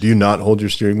holder? Do you not hold your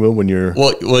steering wheel when you're...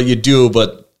 Well, you do,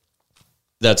 but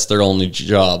that's their only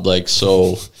job.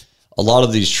 So a lot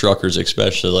of these truckers,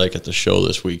 especially like at the show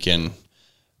this weekend,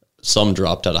 some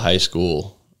dropped out of high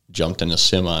school, jumped in a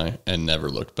semi and never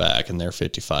looked back, and they're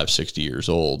 55, 60 years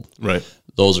old. Right.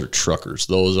 Those are truckers.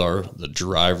 Those are the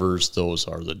drivers. Those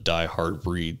are the diehard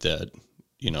breed that,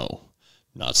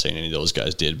 not saying any of those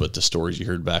guys did, but the stories you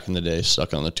heard back in the day,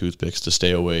 stuck on the toothpicks to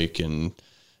stay awake and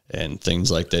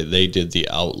things like that. They did the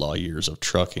outlaw years of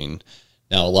trucking.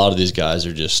 Now, a lot of these guys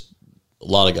are just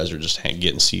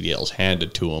getting CDLs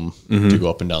handed to them to go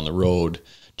up and down the road,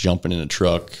 jumping in a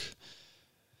truck,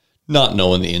 not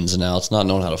knowing the ins and outs, not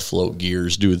knowing how to float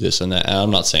gears, do this and that. And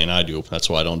I'm not saying I do. That's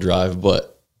why I don't drive, but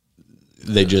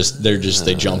they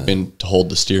jump in to hold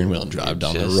the steering wheel and drive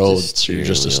down the road. So you're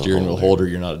just a steering wheel holder.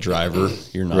 You're not a driver.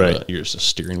 You're not. You're just a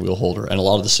steering wheel holder. And a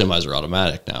lot of the semis are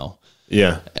automatic now.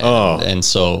 Yeah. And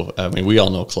so, I mean, we all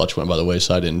know clutch went by the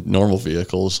wayside in normal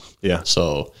vehicles. Yeah.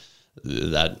 So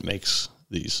that makes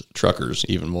these truckers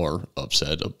even more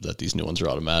upset that these new ones are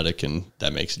automatic, and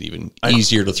that makes it even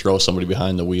easier to throw somebody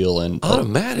behind the wheel. And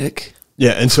automatic.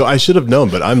 Yeah, and so I should have known,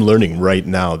 but I'm learning right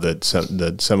now that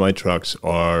semi trucks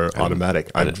are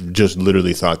automatic. I just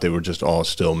literally thought they were just all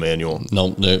still manual. No, a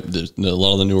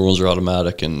lot of the newer ones are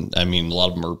automatic, and I mean a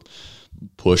lot of them are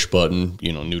push button,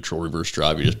 neutral, reverse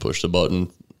drive. You just push the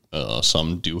button.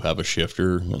 Some do have a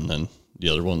shifter, and then the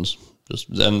other ones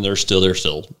they're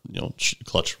still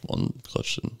clutch one,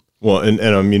 clutch. Well, and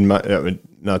I mean,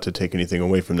 not to take anything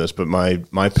away from this, but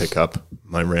my pickup,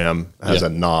 my Ram has a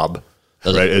knob.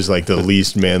 Right, is like the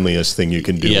least manliest thing you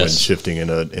can do when shifting in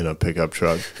a pickup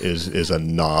truck is a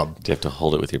knob. Do you have to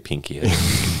hold it with your pinky?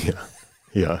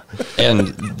 Yeah.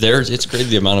 And it's crazy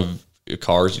the amount of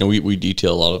cars. We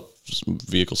detail a lot of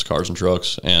vehicles, cars, and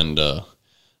trucks, and I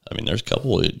mean, there's a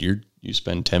couple. You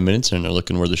spend 10 minutes and they're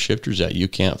looking where the shifter's at. You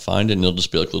can't find it, and it'll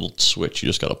just be like a little switch. You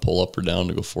just got to pull up or down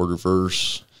to go forward,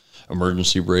 reverse.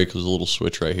 Emergency brake was a little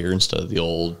switch right here instead of the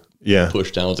old.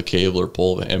 Push down with the cable or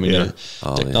pull. I mean,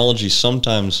 technology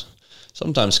sometimes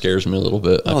scares me a little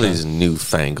bit. All these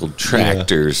newfangled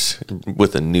tractors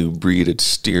with a new breed of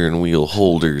steering wheel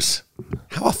holders.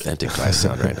 How authentic do I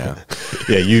sound right now?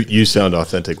 Yeah, you sound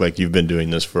authentic, like you've been doing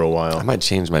this for a while. I might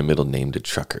change my middle name to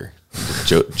Trucker.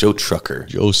 Joe Trucker.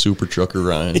 Joe Super Trucker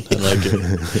Ryan. I like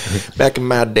it. Back in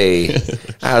my day,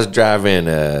 I was driving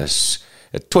a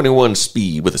 21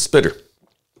 speed with a splitter.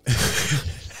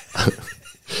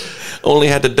 Only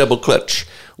had to double clutch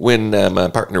when my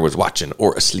partner was watching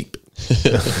or asleep.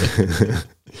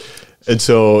 And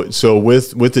so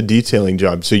with the detailing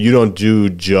job, so you don't do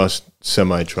just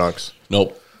semi trucks?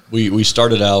 Nope. We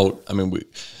started out. I mean,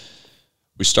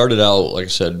 we we started out, like I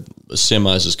said,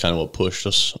 semis is kind of what pushed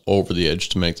us over the edge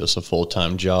to make this a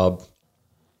full-time job.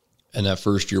 And that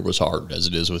first year was hard, as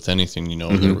it is with anything. You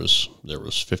know, there was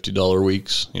 $50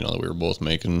 weeks. You know, that we were both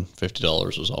making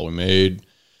 $50 was all we made.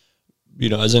 You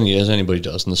know, as anybody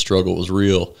does, and the struggle was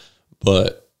real.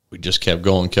 But we just kept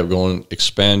going,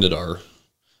 expanded our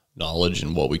knowledge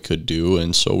and what we could do.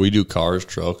 And so we do cars,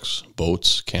 trucks,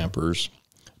 boats, campers,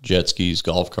 jet skis,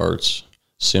 golf carts,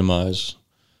 semis.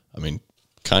 I mean,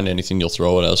 kind of anything you'll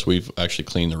throw at us. We've actually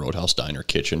cleaned the Roadhouse Diner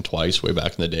kitchen twice way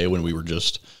back in the day when we were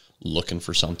just looking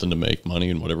for something to make money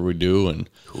and whatever we do. And,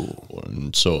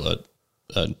 and so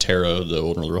Tara, the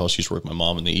owner of the Roadhouse, used to work with my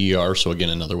mom in the ER. So again,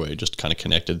 another way, just kind of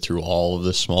connected through all of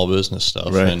this small business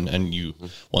stuff. Right. And you,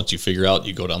 once you figure out,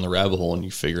 you go down the rabbit hole and you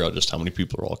figure out just how many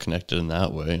people are all connected in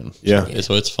that way. And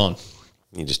so it's fun.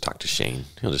 You just talk to Shane.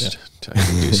 He'll just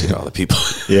introduce you to all the people.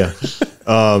 Yeah.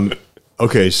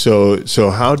 Okay,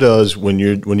 so how does when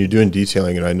you're doing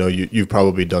detailing, and I know you've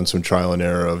probably done some trial and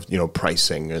error of, you know,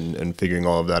 pricing and figuring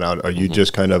all of that out. Are you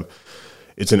just kind of,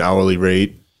 it's an hourly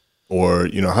rate, or,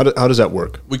 you know, how does that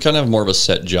work? We kind of have more of a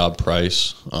set job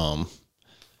price.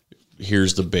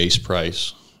 Here's the base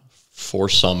price for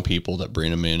some people that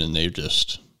bring them in and they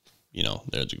just, you know,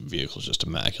 their vehicle's just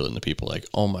immaculate, and the people are like,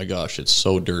 oh my gosh, it's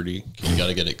so dirty, you got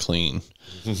to get it clean.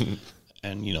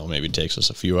 And, you know, maybe it takes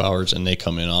us a few hours and they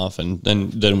come in off, and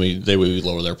then we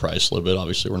lower their price a little bit.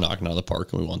 Obviously, we're knocking out of the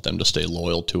park and we want them to stay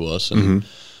loyal to us. And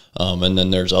and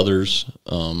then there's others,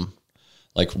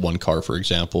 like one car, for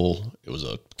example, it was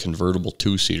a convertible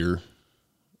 2-seater.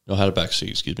 No, had a back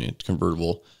seat,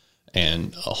 convertible.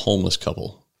 And a homeless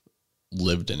couple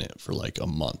lived in it for like a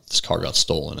month. This car got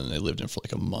stolen and they lived in it for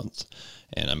like a month.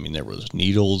 And I mean, there was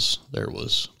needles, there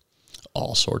was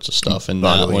all sorts of stuff, and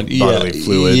bodily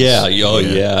fluids.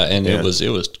 And it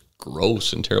was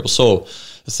gross and terrible. So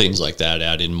things like that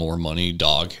add in more money,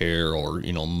 dog hair, or,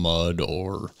 you know, mud,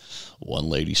 or one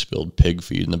lady spilled pig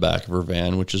feed in the back of her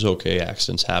van, which is okay.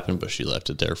 Accidents happen, but she left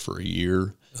it there for a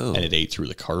year and it ate through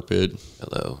the carpet.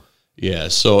 Hello. Yeah.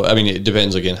 So, I mean, it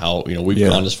depends again how, you know, we've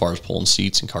gone as far as pulling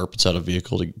seats and carpets out of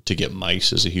vehicle to get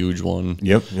mice is a huge one.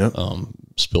 Yep.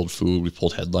 Spilled food. We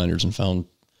pulled headliners and found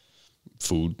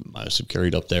food mice have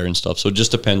carried up there and stuff. So it just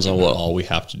depends on what all we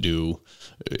have to do.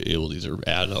 It will either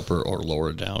add up or lower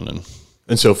it down.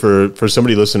 And so for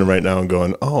somebody listening right now and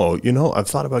going, oh, you know, I've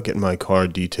thought about getting my car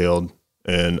detailed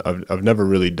and I've never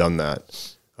really done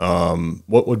that.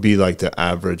 What would be like the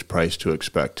average price to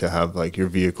expect to have like your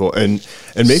vehicle, and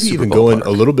maybe Super even going a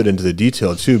little bit into the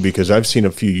detail too, because I've seen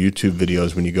a few YouTube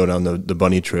videos when you go down the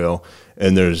bunny trail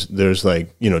and there's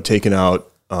like, you know, taking out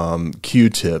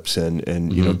Q-tips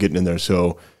and you know, getting in there.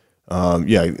 So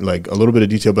like a little bit of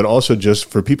detail, but also just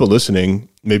for people listening,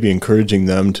 maybe encouraging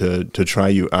them to try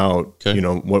you out. Okay. You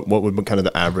know, what would kind of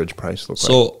the average price look like?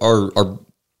 So our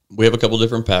we have a couple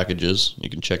different packages. You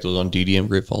can check those on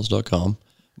ddmgreatfalls.com.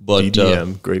 But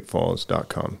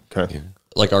ddmgreatfalls.com. Okay. Yeah.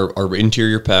 Like our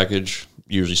interior package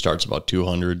usually starts about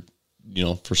 $200. You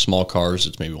know, for small cars,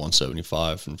 it's maybe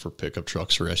 $175, and for pickup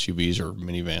trucks or SUVs or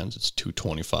minivans, it's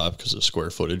 $225 because of the square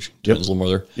footage. Depends a little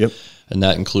more there. Yep. And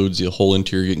that includes the whole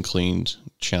interior getting cleaned,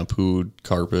 shampooed,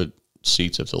 carpet,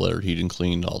 seats if they're lettered, heated and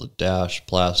cleaned, all the dash,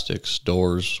 plastics,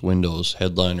 doors, windows,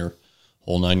 headliner,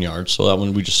 whole 9 yards. So that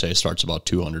one we just say starts about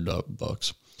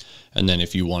 $200. And then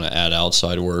if you want to add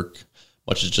outside work,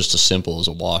 which is just as simple as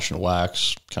a wash and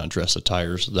wax, kind of dress the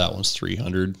tires, that one's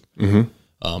 $300.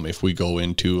 If we go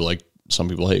into like some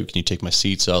people, hey, can you take my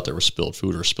seats out? There was spilled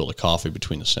food or spilled a coffee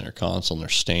between the center console and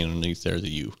there's stain underneath there that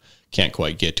you can't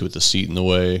quite get to with the seat in the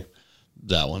way.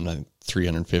 That one, I think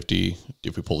 $350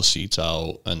 if we pull the seats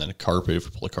out, and then a carpet, if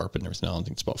we pull the carpet and everything out, I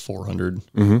think it's about $400,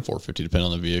 $450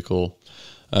 depending on the vehicle.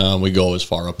 We go as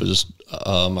far up as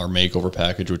our makeover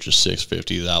package, which is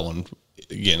 $650. That one,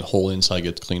 again, whole inside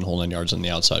gets clean, whole 9 yards. On the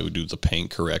outside, we do the paint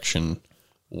correction,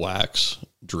 wax,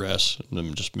 dress, and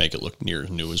then just make it look near as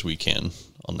new as we can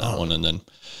on that one. And then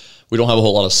we don't have a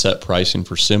whole lot of set pricing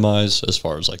for semis as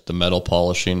far as like the metal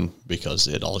polishing, because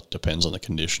it all depends on the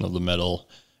condition of the metal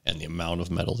and the amount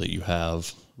of metal that you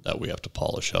have that we have to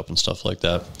polish up and stuff like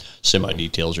that. Semi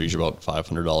details are usually about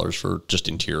 $500 for just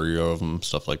interior of them,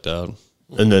 stuff like that.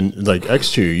 And then like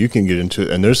exterior, you can get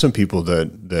into, and there's some people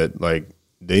that like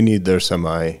they need their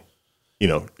semi, you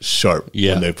know, sharp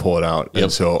when they pull it out.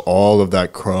 And so all of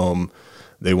that chrome,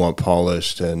 they want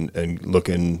polished and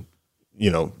looking, you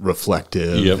know,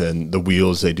 reflective, and the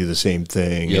wheels, they do the same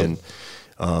thing. And,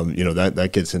 you know,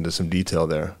 that gets into some detail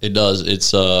there. It does.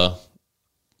 It's,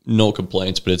 no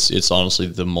complaints, but it's honestly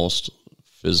the most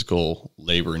physical,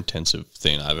 labor-intensive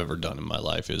thing I've ever done in my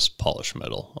life is polish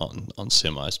metal on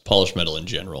semis. Polish metal in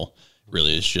general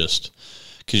really is just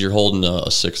because you're holding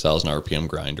a 6,000 RPM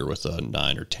grinder with a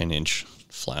 9 or 10 inch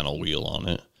flannel wheel on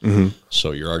it. Mm-hmm.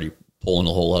 So you're already pulling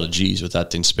a whole lot of G's with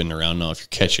that thing spinning around. Now, if you're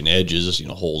catching edges,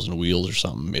 holes in wheels or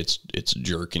something, it's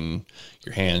jerking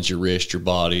your hands, your wrist, your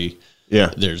body.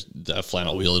 Yeah. There's that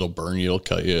flannel wheel. It'll burn you. It'll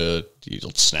cut you.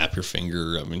 It'll snap your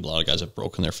finger. I mean, a lot of guys have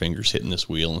broken their fingers hitting this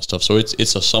wheel and stuff. So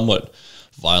it's a somewhat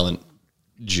violent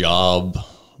job,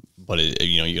 but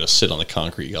you got to sit on the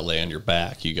concrete. You got to lay on your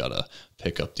back. You got to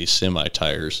pick up these semi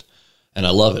tires. And I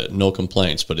love it. No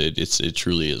complaints, but it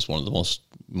truly is one of the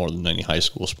more than any high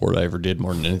school sport I ever did,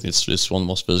 more than anything. It's one of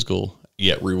the most physical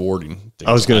yet rewarding things.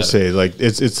 I was going to say, like,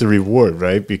 it's the reward,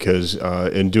 right? Because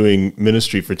in doing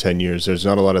ministry for 10 years, there's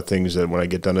not a lot of things that when I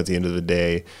get done at the end of the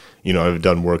day, I've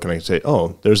done work and I can say,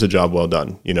 oh, there's a job well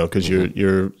done, because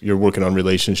you're working on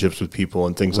relationships with people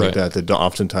and things like that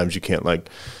oftentimes you can't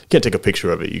take a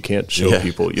picture of it. You can't show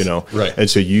people, Right. And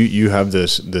so you have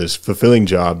this fulfilling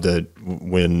job that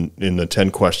when in the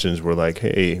 10 questions we're like,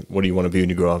 hey, what do you want to be when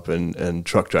you grow up? And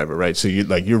truck driver, right? So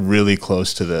you're really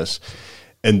close to this.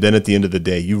 And then at the end of the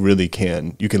day, you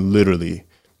can literally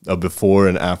a before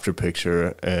and after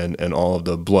picture and all of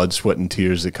the blood, sweat, and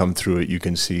tears that come through it, you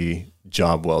can see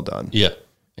job well done. Yeah.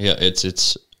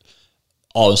 It's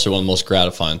honestly one of the most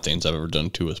gratifying things I've ever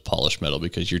done too with polished metal,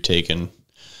 because you're taking,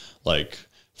 like,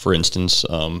 for instance,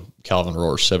 Calvin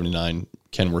Rohr's 79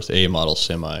 Kenworth A model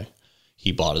semi.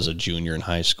 He bought as a junior in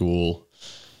high school.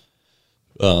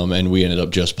 And we ended up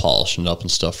just polishing up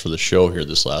and stuff for the show here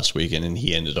this last weekend, and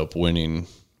he ended up winning,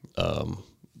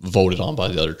 voted on by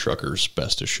the other truckers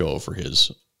best of show for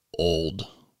his old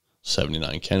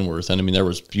 79 Kenworth. And I mean, there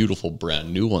was beautiful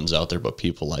brand new ones out there, but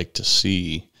people like to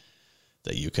see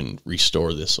that you can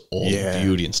restore this old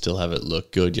beauty and still have it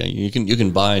look good. Yeah, you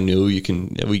can buy new, we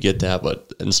get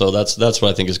that, and so that's what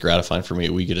I think is gratifying for me.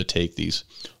 We get to take these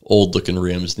old looking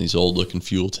rims and these old looking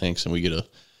fuel tanks, and we get to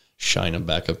shine them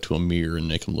back up to a mirror and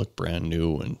make them look brand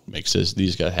new, and makes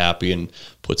these guys happy and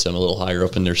puts them a little higher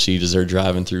up in their seat as they're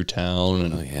driving through town.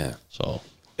 And so.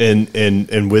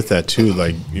 And with that too,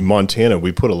 like in Montana,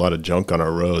 we put a lot of junk on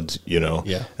our roads,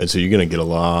 Yeah. And so you're going to get a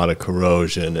lot of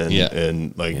corrosion and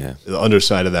the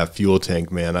underside of that fuel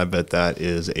tank, man, I bet that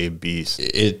is a beast.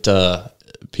 We're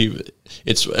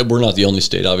not the only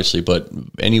state, obviously, but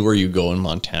anywhere you go in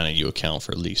Montana, you account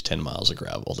for at least 10 miles of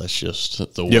gravel. That's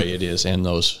just the way it is. And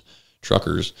those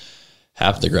truckers,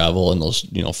 half the gravel and those,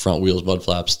 front wheels, mud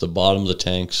flaps, the bottom of the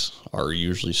tanks are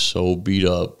usually so beat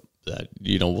up that,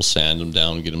 we'll sand them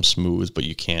down and get them smooth, but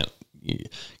you can't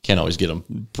always get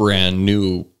them brand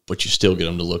new, but you still get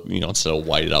them to look, instead of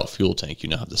whited out fuel tank,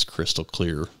 have this crystal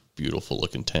clear, beautiful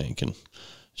looking tank. And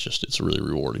it's really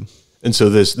rewarding. And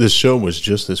so this show was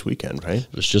just this weekend, right?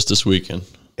 It was just this weekend.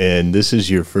 And this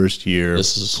is your first year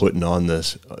putting on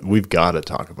this. We've got to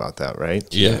talk about that, right?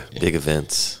 Yeah. Big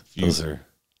events. Those are.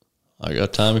 I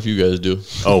got time if you guys do.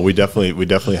 Oh, we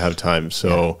definitely have time.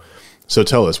 So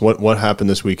tell us what happened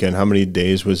this weekend. How many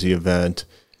days was the event?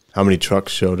 How many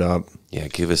trucks showed up? Yeah,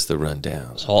 give us the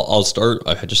rundown. So I'll start.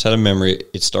 I just had a memory.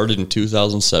 It started in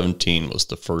 2017 was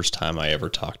the first time I ever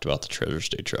talked about the Treasure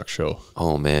State Truck Show.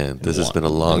 Oh, man. This has been a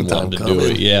long time coming. Do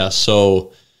it. Yeah,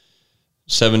 so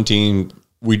 17,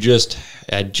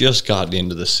 had just gotten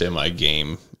into the semi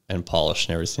game and polished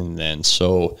and everything then,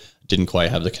 so didn't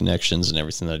quite have the connections and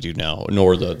everything that I do now,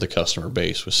 nor the customer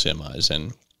base with semis.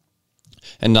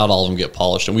 And not all of them get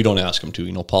polished, and we don't ask them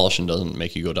to. Polishing doesn't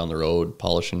make you go down the road.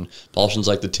 Polishing's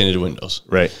like the tinted windows.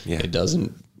 Right. Yeah. It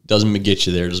doesn't get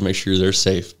you there. Just make sure they're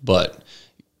safe. But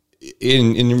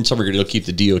in some regard, it'll keep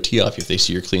the DOT off you if they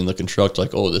see your clean looking truck.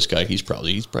 Like, oh, this guy, he's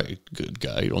probably a good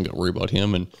guy. You don't got to worry about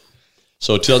him. And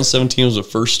so 2017 was when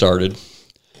it first started.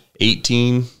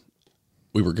 18,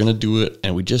 we were going to do it,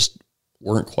 and we just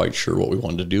weren't quite sure what we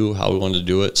wanted to do, how we wanted to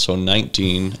do it. So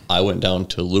 19, I went down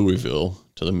to Louisville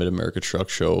to the Mid-America Truck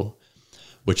Show,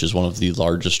 which is one of the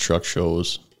largest truck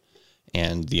shows,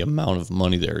 and the amount of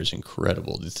money there is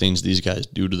incredible. The things these guys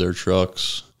do to their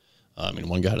trucks. I mean,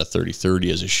 one guy had a 3030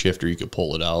 as a shifter. You could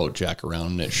pull it out, jack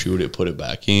around it, shoot it, put it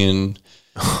back in.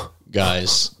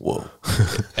 Guys. Whoa.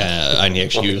 And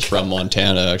he was from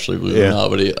Montana, actually, believe it or not.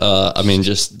 But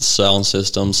just sound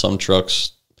system. Some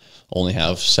trucks only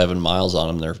have 7 miles on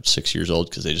them. They're 6 years old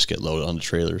because they just get loaded onto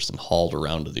trailers and hauled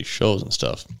around to these shows and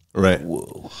stuff. Right.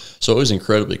 Whoa. So it was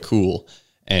incredibly cool.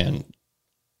 And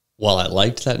while I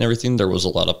liked that and everything, there was a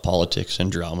lot of politics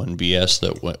and drama and BS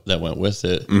that went with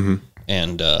it. Mm-hmm.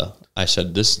 And I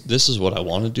said, this is what I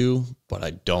want to do, but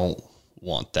I don't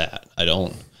want that. I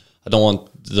don't want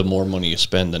the more money you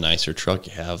spend, the nicer truck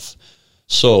you have.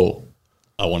 So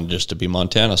I wanted just to be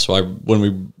Montana. So when we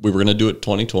were going to do it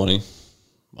 2020,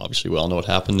 obviously we all know what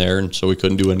happened there, and so we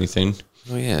couldn't do anything.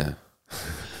 Oh yeah.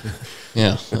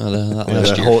 Yeah,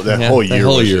 that whole year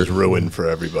was just ruined for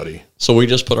everybody. So we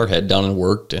just put our head down and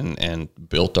worked and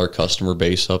built our customer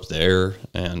base up there.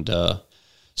 And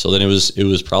so then it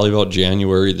was probably about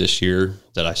January this year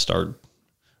that I started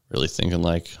really thinking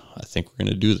like, I think we're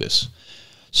going to do this.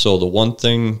 So the one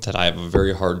thing that I have a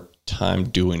very hard time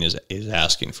doing is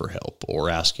asking for help or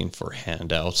asking for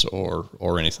handouts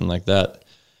or anything like that.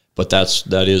 But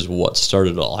that is what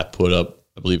started it all. I put up,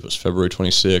 I believe it was February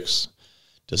 26th.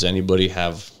 Does anybody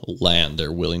have land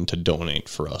they're willing to donate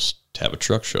for us to have a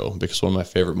truck show? Because one of my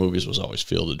favorite movies was always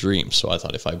Field of Dreams. So I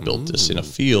thought if I built this in a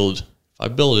field, if I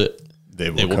build it, they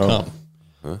will come.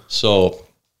 Huh? So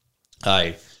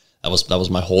that was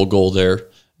my whole goal there.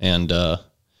 And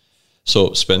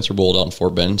so Spencer bowled out in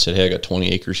Fort Bend and said, hey, I got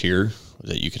 20 acres here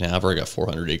that you can have, or I got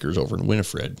 400 acres over in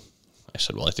Winifred. I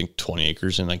said, well, I think 20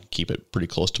 acres and I can keep it pretty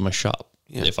close to my shop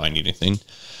if I need anything.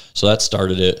 So that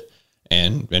started it.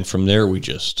 And from there, we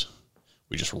just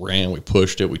ran, we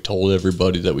pushed it. We told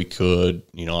everybody that we could,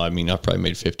 I probably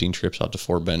made 15 trips out to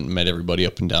Fort Bend, met everybody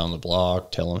up and down the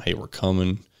block, tell them, hey, we're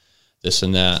coming, this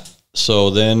and that. So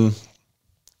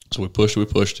we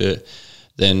pushed it.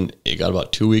 Then it got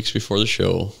about 2 weeks before the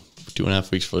show,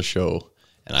 2.5 weeks before the show.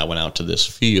 And I went out to this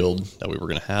field that we were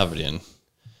going to have it in.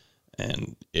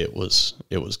 And it was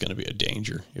going to be a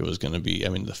danger. It was going to be,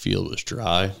 the field was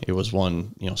dry. It was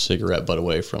one, cigarette butt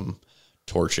away from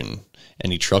torching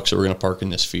any trucks that were going to park in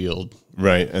this field.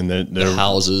 Right. And then the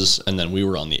houses. And then we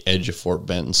were on the edge of Fort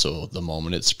Benton. So the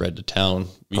moment it spread to town,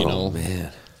 you know,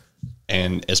 man.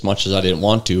 And as much as I didn't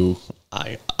want to,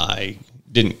 I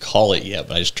didn't call it yet,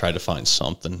 but I just tried to find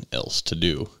something else to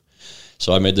do.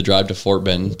 So I made the drive to Fort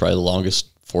Benton, probably the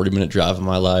longest 40-minute drive of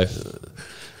my life.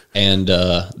 And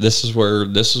this is where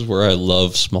I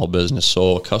love small business.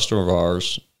 So a customer of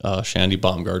ours, Shandy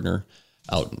Baumgartner,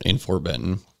 out in Fort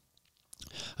Benton,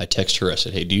 I text her. I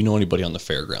said, hey, do you know anybody on the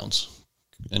fairgrounds?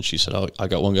 And she said, oh, I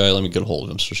got one guy. Let me get a hold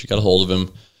of him. So she got a hold of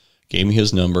him, gave me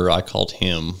his number. I called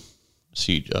him,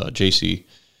 JC.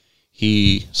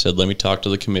 He said, let me talk to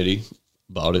the committee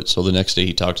about it. So the next day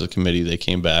he talked to the committee. They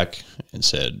came back and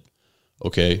said,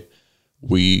 okay,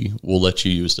 we will let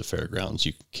you use the fairgrounds.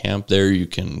 You can camp there. You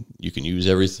can use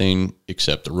everything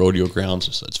except the rodeo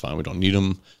grounds. So that's fine. We don't need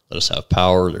them. Let us have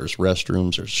power. There's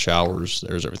restrooms. There's showers.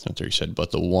 There's everything there. He said,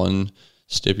 but the one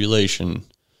stipulation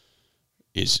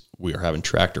is we are having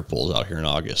tractor pulls out here in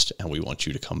August, and we want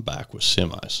you to come back with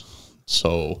semis.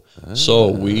 So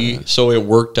it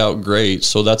worked out great.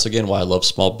 So that's again why I love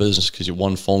small business, because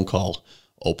one phone call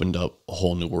opened up a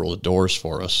whole new world of doors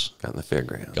for us. Got in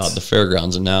the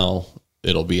fairgrounds, and now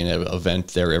it'll be an event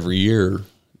there every year.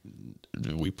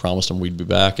 We promised them we'd be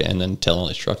back, and then telling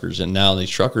these truckers. And now these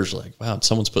truckers are like, wow,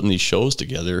 someone's putting these shows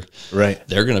together. Right.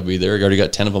 They're going to be there. I already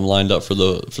got 10 of them lined up for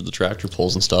the tractor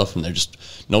pulls and stuff, and they're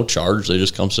just no charge. They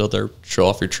just come sit out there, show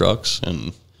off your trucks,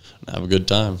 and have a good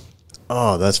time.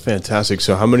 Oh, that's fantastic.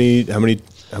 So how many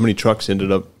trucks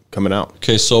ended up coming out?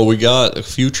 Okay, so we got a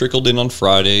few trickled in on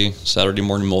Friday, Saturday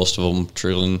morning, most of them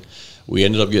trickling. We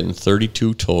ended up getting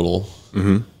 32 total,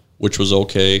 which was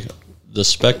okay. The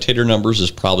spectator numbers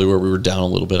is probably where we were down a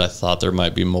little bit. I thought there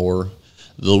might be more.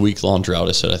 The week-long drought,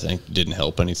 I said, I think didn't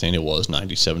help anything. It was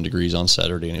 97 degrees on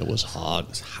Saturday, and it was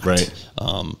hot. Right.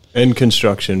 And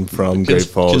construction from Great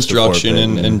Falls construction to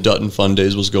Fort Bend. And Dutton Fun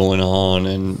Days was going on,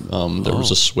 and there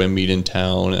was a swim meet in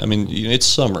town. I mean, it's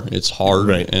summer. It's hard.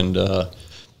 Right. And,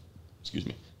 excuse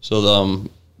me. So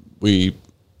we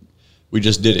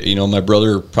just did it. My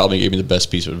brother probably gave me the best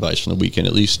piece of advice from the weekend.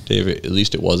 At least, Dave,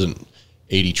 it wasn't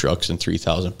 80 trucks and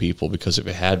 3,000 people, because if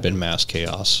it had been mass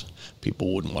chaos,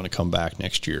 people wouldn't want to come back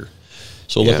next year.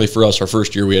 So luckily for us, our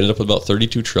first year, we ended up with about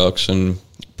 32 trucks and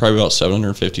probably about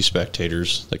 750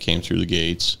 spectators that came through the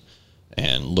gates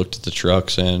and looked at the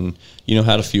trucks, and,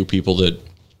 had a few people that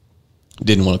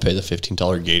didn't want to pay the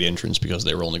 $15 gate entrance because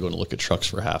they were only going to look at trucks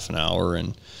for half an hour.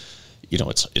 And,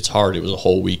 it's hard. It was a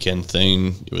whole weekend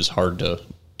thing. It was hard to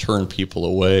turn people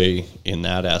away in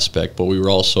that aspect, but we were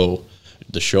also,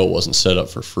 the show wasn't set up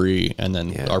for free, and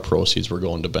then our proceeds were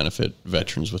going to benefit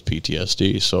veterans with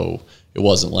PTSD. So it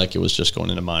wasn't like it was just going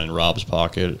into mine and Rob's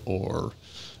pocket, or,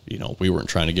 we weren't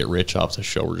trying to get rich off the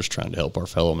show. We're just trying to help our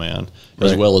fellow man,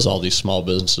 as well as all these small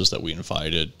businesses that we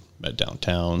invited at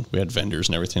downtown. We had vendors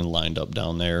and everything lined up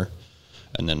down there.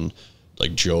 And then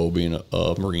like Joe being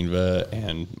a Marine vet,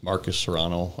 and Marcus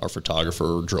Serrano, our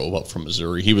photographer, drove up from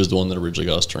Missouri. He was the one that originally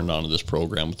got us turned on to this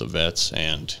program with the vets,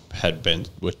 and had been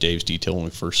with Dave's Detail when we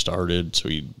first started. So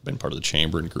he'd been part of the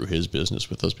chamber and grew his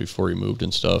business with us before he moved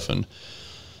and stuff. And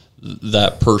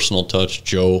that personal touch,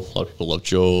 Joe, a lot of people love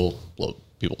Joe, love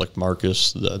people like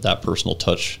Marcus, that personal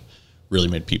touch really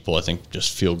made people, I think,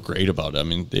 just feel great about it. I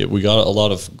mean, we got a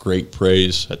lot of great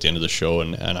praise at the end of the show,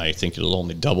 and I think it'll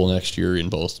only double next year in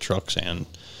both trucks and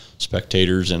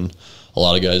spectators. And a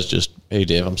lot of guys just, hey,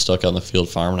 Dave, I'm stuck on the field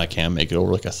farm and I can't make it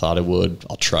over like I thought I would.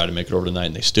 I'll try to make it over tonight.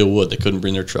 And they still would. They couldn't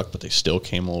bring their truck, but they still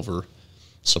came over,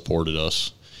 supported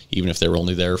us. Even if they were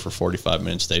only there for 45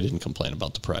 minutes, they didn't complain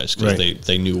about the price because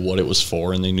they knew what it was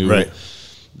for, and they knew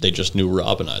they just knew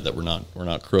Rob and I that we're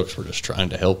not crooks. We're just trying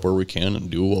to help where we can and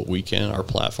do what we can, our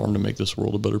platform, to make this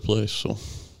world a better place. So,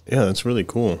 yeah, that's really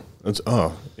cool. That's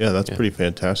pretty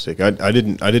fantastic. I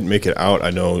didn't make it out. I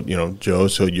know, Joe.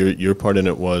 So your part in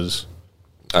it was,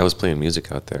 I was playing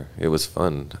music out there. It was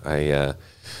fun.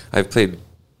 I've played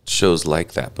shows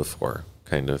like that before,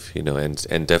 kind of,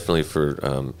 and definitely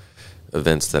for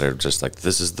events that are just like,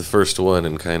 this is the first one,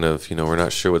 and kind of, we're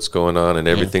not sure what's going on, and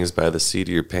everything's by the seat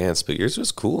of your pants. But yours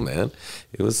was cool, man.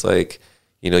 It was like,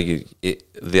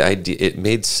 the idea, it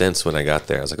made sense when I got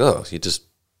there. I was like, oh, you just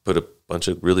put a bunch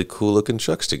of really cool looking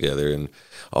trucks together, and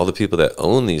all the people that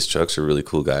own these trucks are really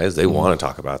cool guys. They want to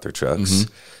talk about their trucks.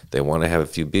 They want to have a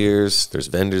few beers. There's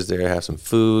vendors there, have some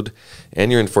food,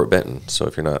 and you're in Fort Benton. So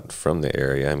if you're not from the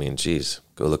area, I mean, geez,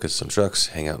 go look at some trucks,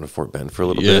 hang out in Fort Benton for a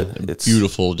little bit. It's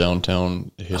beautiful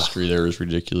downtown history there is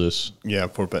ridiculous. Yeah,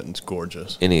 Fort Benton's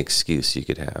gorgeous. Any excuse you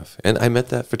could have. And I met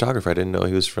that photographer. I didn't know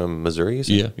he was from Missouri.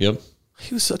 Yeah, yep.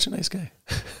 He was such a nice guy.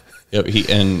 Yep,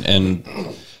 and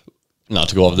not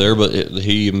to go off there, but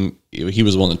he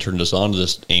was the one that turned us on to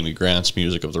this Amy Grant's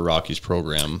Music of the Rockies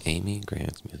program. Amy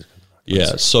Grant's Music of the Rockies.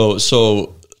 Yeah,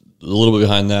 so a little bit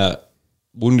behind that,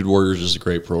 Wounded Warriors is a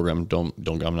great program.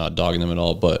 I'm not dogging them at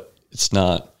all, but it's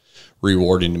not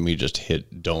rewarding to me just to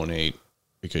hit donate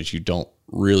because you don't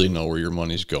really know where your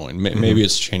money's going. Maybe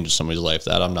it's changing somebody's life,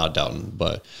 that I'm not doubting.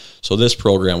 But so this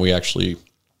program, we actually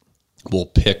will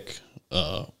pick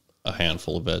a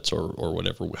handful of vets or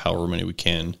whatever, however many we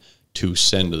can, to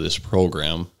send to this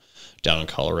program down in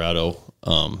Colorado.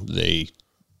 They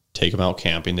take them out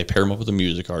camping. They pair them up with a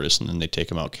music artist, and then they take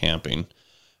them out camping,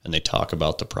 and they talk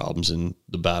about the problems and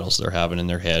the battles they're having in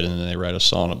their head, and then they write a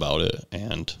song about it,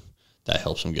 and that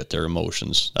helps them get their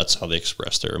emotions. That's how they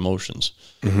express their emotions.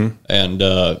 And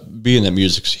being that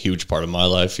music's a huge part of my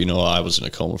life, I was in a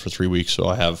coma for 3 weeks, so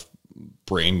I have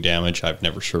brain damage. I've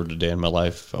never served a day in my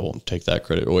life. I won't take that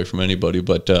credit away from anybody,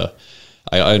 but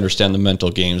I understand the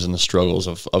mental games and the struggles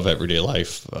of everyday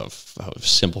life, of how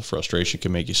simple frustration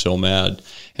can make you so mad.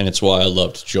 And it's why I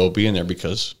loved Joe being there,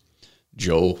 because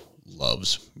Joe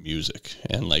loves music.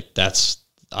 And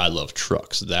I love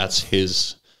trucks. That's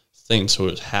his thing. So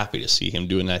I was happy to see him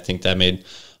doing that. I think that made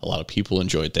a lot of people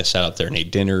enjoy it. They sat out there and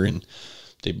ate dinner, and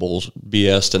they both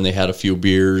BS'd, and they had a few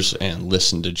beers and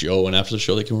listened to Joe. And after the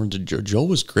show, they came over to Joe. Joe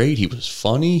was great. He was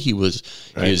funny. He was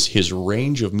his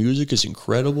range of music is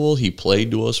incredible. He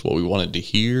played to us what we wanted to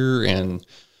hear. And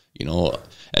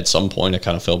at some point, I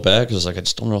kind of felt bad because I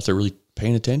just don't know if they're really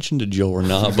paying attention to Joe or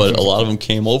not. But a lot of them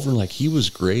came over and he was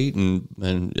great. And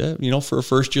yeah, for a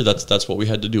first year, that's what we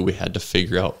had to do. We had to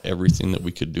figure out everything that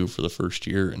we could do for the first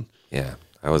year. And yeah,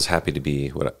 I was happy to be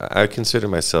what I consider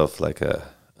myself like a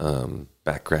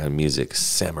background music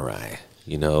samurai,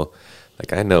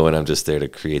 I know when I'm just there to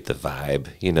create the vibe,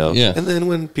 Yeah. And then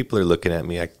when people are looking at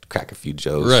me, I crack a few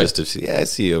jokes just to see, I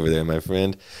see you over there, my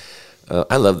friend.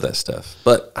 I love that stuff.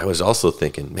 But I was also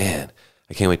thinking, man,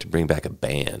 I can't wait to bring back a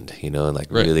band,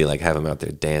 and really have them out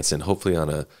there dancing, hopefully on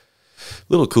a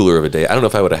little cooler of a day. I don't know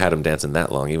if I would have had them dancing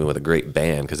that long, even with a great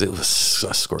band, because it was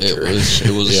a scorcher.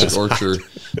 It was a scorcher.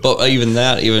 But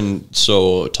even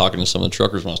so, talking to some of the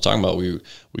truckers when I was talking about,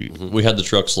 we had the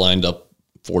trucks lined up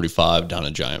 45 down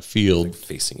a giant field,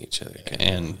 facing each other,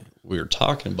 and we were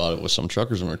talking about it with some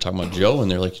truckers, and we were talking about Joe, and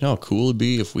they're like, how cool it'd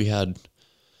be if we had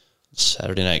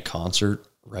Saturday night concert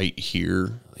right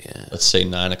here. Yeah. Let's say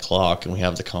 9:00, and we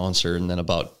have the concert, and then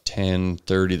about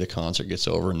 10:30 the concert gets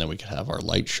over, and then we could have our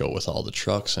light show with all the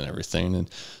trucks and everything. And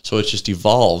so it's just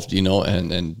evolved,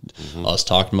 and us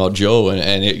talking about Joe,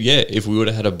 and if we would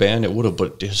have had a band, it would have,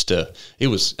 but it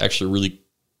was actually really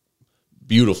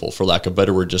beautiful, for lack of a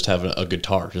better word, just having a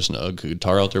guitar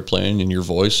out there playing in your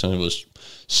voice, and it was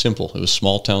simple. It was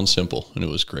small town simple, and it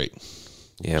was great.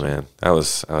 Yeah, man, I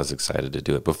was excited to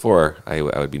do it. Before, I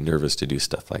would be nervous to do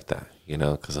stuff like that,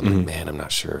 because I'm like, man, I'm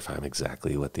not sure if I'm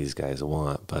exactly what these guys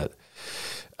want. But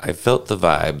I felt the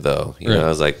vibe, though. I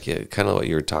was like, kind of what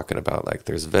you were talking about. Like,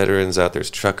 there's veterans out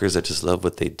there's truckers that just love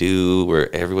what they do,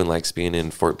 where everyone likes being in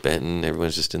Fort Benton.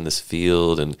 Everyone's just in this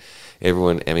field, and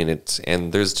everyone,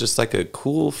 and there's just like a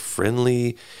cool,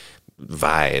 friendly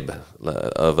vibe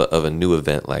of a new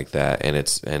event like that,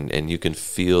 and you can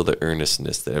feel the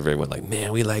earnestness that everyone like,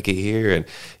 man, we like it here, and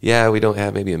yeah, we don't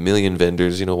have maybe 1 million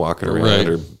vendors, walking around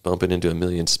or bumping into 1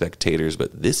 million spectators,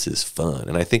 but this is fun.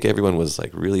 And I think everyone was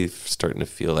like really starting to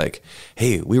feel like,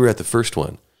 hey, we were at the first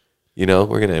one.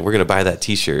 We're gonna buy that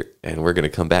T-shirt and we're gonna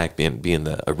come back being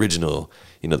the original.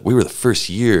 We were the first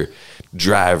year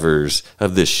drivers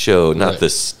of this show, not the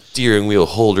steering wheel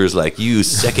holders like you,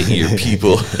 second year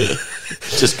people,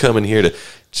 just coming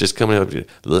up to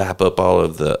lap up all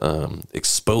of the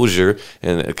exposure,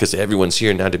 and because everyone's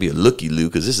here now to be a looky-loo,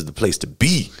 because this is the place to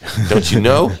be, don't you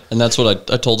know? And that's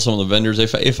what I told some of the vendors.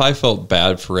 If I felt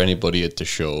bad for anybody at the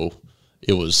show,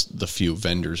 it was the few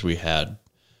vendors we had,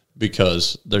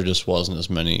 because there just wasn't as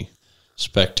many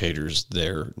spectators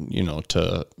there,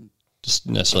 to just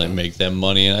necessarily make them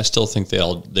money. And I still think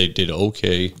they did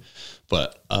okay,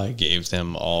 but I gave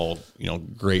them all,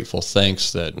 grateful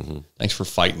thanks thanks for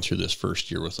fighting through this first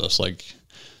year with us. Like,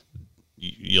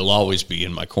 you'll always be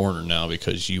in my corner now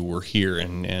because you were here,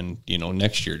 and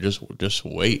next year just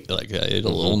wait, like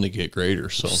it'll only get greater.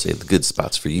 So save the good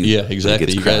spots for you. Yeah,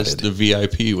 exactly. You guys, the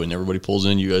VIP, when everybody pulls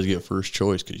in, you guys get first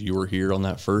choice because you were here on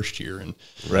that first year, and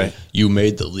you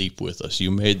made the leap with us. You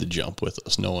made the jump with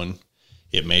us, knowing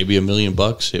it may be $1 million,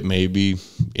 it may be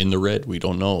in the red, we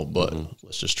don't know, but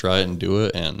let's just try it and do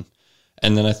it. And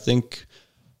then I think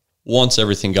once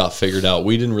everything got figured out,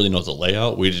 we didn't really know the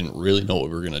layout. We didn't really know what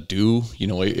we were going to do.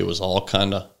 It was all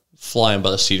kind of flying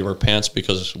by the seat of our pants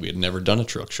because we had never done a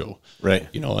truck show. Right.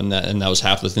 And that was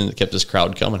half the thing that kept this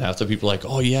crowd coming. Half the people are like,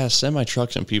 oh yeah,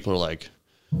 semi-trucks. And people are like,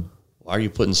 why are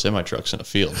you putting semi-trucks in a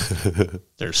field?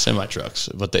 They're semi-trucks,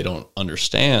 but they don't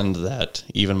understand that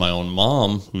even my own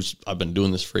mom, I've been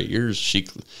doing this for 8 years, she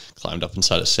climbed up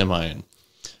inside a semi and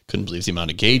couldn't believe the amount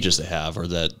of gauges they have, or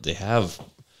that they have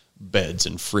beds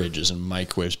and fridges and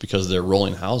microwaves because they're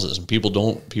rolling houses, and people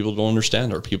don't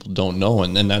understand, or people don't know.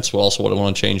 And then that's what I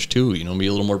want to change too. Be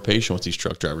a little more patient with these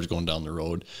truck drivers going down the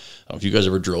road. I don't know if you guys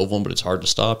ever drove one, but it's hard to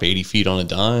stop 80 feet on a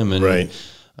dime. And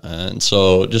And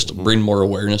so just bring more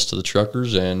awareness to the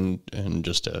truckers and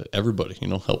just everybody,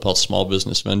 help out small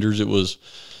business vendors.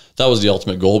 That was the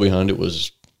ultimate goal behind it,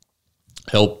 was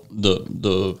help the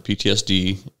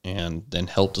PTSD and then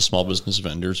help the small business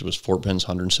vendors. It was Fort Bend's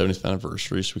 170th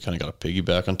anniversary, so we kind of got a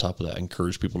piggyback on top of that,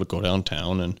 encourage people to go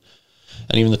downtown. And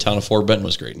even the town of Fort Bend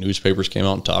was great. Newspapers came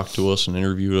out and talked to us and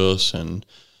interviewed us, and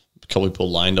a couple of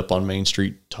people lined up on Main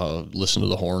Street to listen to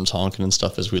the horns honking and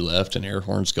stuff as we left, and air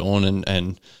horns going.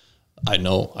 And I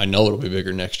know it'll be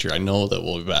bigger next year. I know that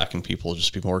we'll be back, and people will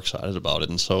just be more excited about it.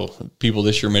 And so people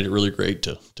this year made it really great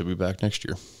to be back next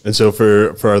year. And so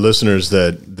for our listeners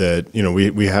that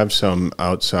we have some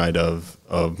outside of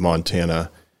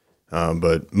Montana,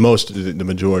 but the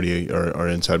majority are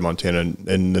inside Montana. And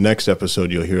in the next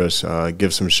episode, you'll hear us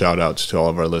give some shout outs to all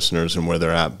of our listeners and where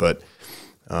they're at. But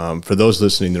for those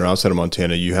listening, they're outside of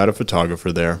Montana. You had a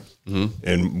photographer there,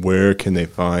 and where can they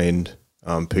find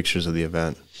pictures of the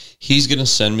event? He's going to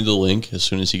send me the link as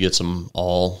soon as he gets them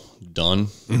all done,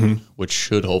 which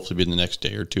should hopefully be the next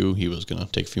day or two. He was going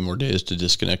to take a few more days to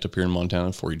disconnect up here in Montana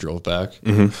before he drove back.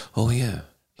 Oh, yeah.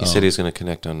 He said he was going to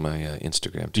connect on my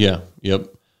Instagram, too. Yeah, yep.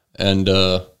 And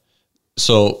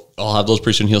so I'll have those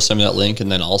pretty soon. He'll send me that link,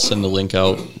 and then I'll send the link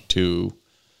out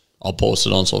I'll post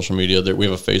it on social media. We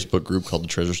have a Facebook group called the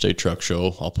Treasure State Truck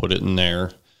Show. I'll put it in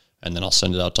there, and then I'll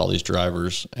send it out to all these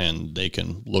drivers, and they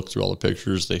can look through all the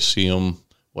pictures. They see them.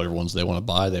 Whatever ones they want to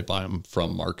buy, they buy them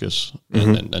from Marcus,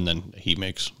 and then he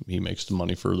makes the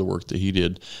money for the work that he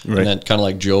did. Right. And then kind of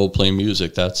like Joe playing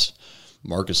music, that's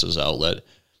Marcus's outlet.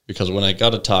 Because when I got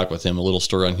to talk with him, a little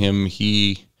story on him,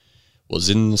 he was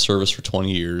in the service for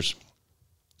 20 years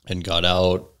and got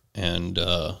out, and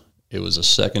it was the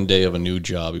second day of a new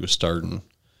job he was starting,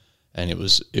 and it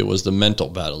was the mental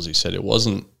battles. He said it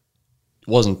wasn't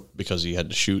because he had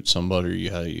to shoot somebody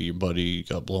or your buddy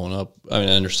got blown up. I mean,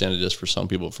 I understand it is for some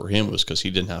people. For him, it was because he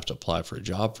didn't have to apply for a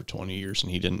job for 20 years,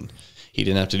 and he didn't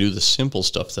have to do the simple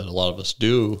stuff that a lot of us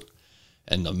do,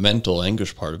 and the mental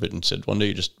anguish part of it. And said one day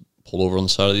he just pulled over on the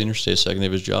side of the interstate, second day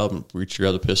of his job, and reached to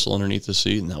grab the pistol underneath the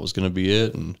seat, and that was going to be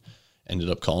it. And ended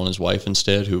up calling his wife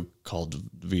instead, who called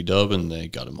VW, and they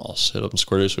got him all set up and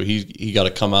squared away. So he got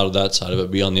to come out of that side of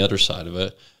it, be on the other side of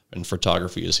it, and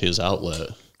photography is his outlet.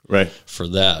 Right. For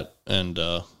that. And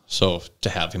so to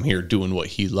have him here doing what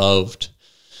he loved,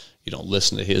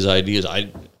 listen to his ideas.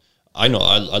 I know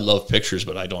I love pictures,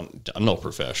 but I'm no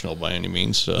professional by any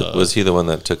means. Was he the one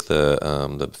that took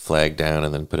the flag down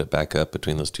and then put it back up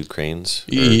between those two cranes?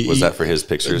 Or was that for his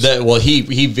pictures?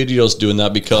 He videos doing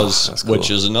that because, cool. Which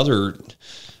is another,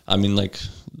 I mean, like,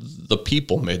 the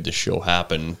people made the show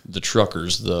happen, the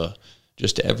truckers,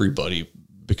 just everybody,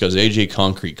 because AJ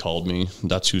Concrete called me.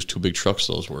 That's whose 2 big trucks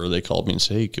those were. They called me and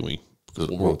said, hey, can we...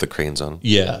 with the cranes on them?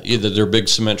 Yeah, they're big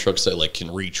cement trucks that like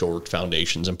can reach over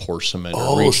foundations and pour cement,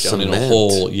 or reach down in a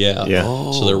hole. Yeah.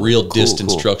 Oh, so they're real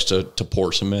distance trucks to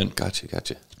pour cement.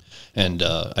 Gotcha. And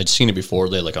I'd seen it before.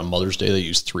 They, like, on Mother's Day, they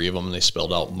used 3 of them, and they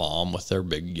spelled out Mom with their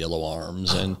big yellow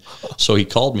arms. And so he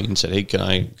called me and said, hey, we're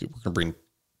going to bring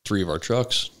 3 of our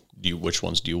trucks. Which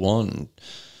ones do you want? And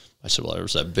I said, well, there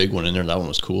was that big one in there. That one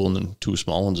was cool. And then 2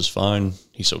 small ones is fine.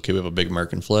 He said, okay, we have a big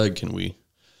American flag. Can we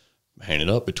hang it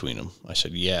up between them? I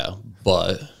said, yeah,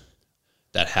 but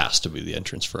that has to be the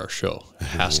entrance for our show. It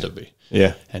has to be.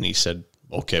 Yeah. And he said,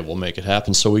 okay, we'll make it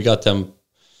happen. So we got them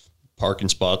parking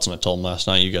spots, and I told him last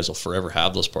night, you guys will forever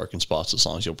have those parking spots as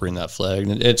long as you'll bring that flag.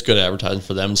 And it's good advertising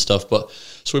for them and stuff. But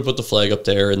so we put the flag up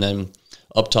there, and then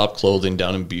Up Top Clothing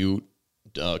down in Butte,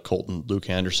 Colton Luke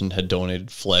Anderson had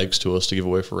donated flags to us to give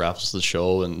away for raffles of the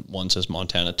show, and one says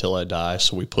Montana Till I Die.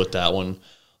 So we put that one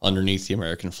underneath the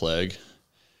American flag,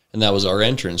 and that was our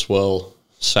entrance. Well,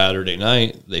 Saturday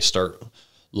night, they start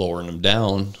lowering them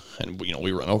down, and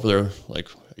we run over there like,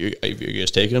 are you guys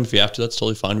taking them? If you have to, that's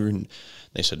totally fine. And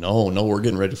they said, no, we're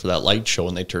getting ready for that light show.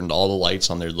 And they turned all the lights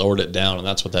on there, lowered it down. And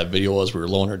that's what that video was. We were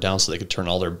lowering it down so they could turn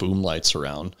all their boom lights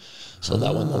around. So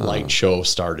that when the light show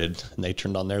started, and they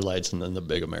turned on their lights, and then the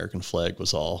big American flag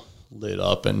was all lit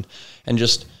up. And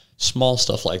just small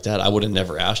stuff like that. I would have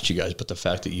never asked you guys, but the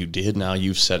fact that you did, now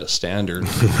you've set a standard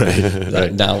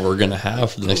that now we're going to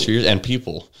have for the next few years. And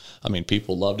people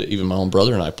loved it. Even my own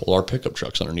brother and I pulled our pickup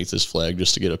trucks underneath this flag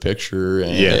just to get a picture. And,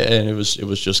 and it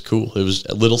was just cool. It was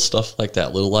little stuff like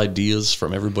that, little ideas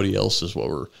from everybody else is what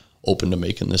we're open to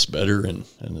making this better, and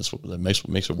that's what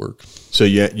makes it work. So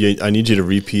I need you to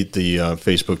repeat the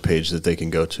Facebook page that they can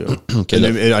go to.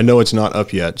 And I know it's not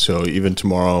up yet, so even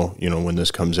tomorrow, when this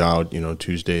comes out,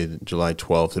 Tuesday, July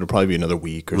 12th, it'll probably be another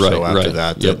week or so after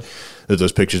that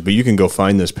those pictures. But you can go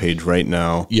find this page right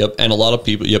now. Yep, and a lot of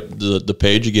people. Yep, the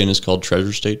page again is called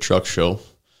Treasure State Truck Show.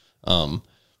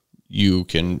 You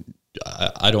can.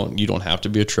 You don't have to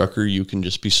be a trucker. You can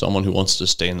just be someone who wants to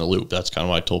stay in the loop. That's kind of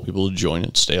why I told people to join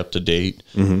it, stay up to date.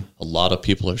 Mm-hmm. A lot of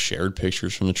people have shared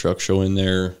pictures from the truck show in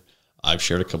there. I've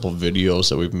shared a couple of videos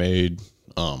that we've made.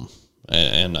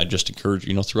 And I just encourage,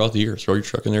 throughout the year, throw your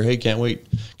truck in there. Hey, can't wait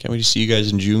to see you guys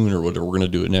in June or whatever. We're going to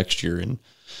do it next year.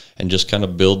 And just kind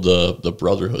of build the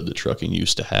brotherhood that trucking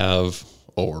used to have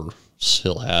or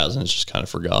still has. And it's just kind of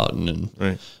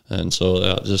forgotten. And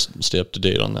so just stay up to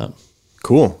date on that.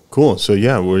 Cool. So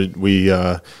yeah, we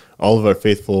all of our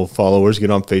faithful followers get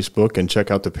on Facebook and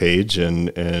check out the page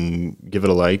and give it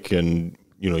a like, and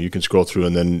you can scroll through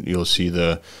and then you'll see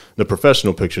the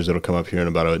professional pictures that'll come up here in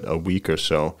about a week or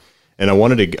so. And I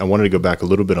wanted to go back a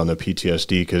little bit on the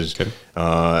PTSD because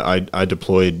I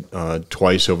deployed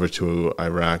twice over to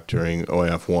Iraq during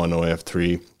OAF 1, OAF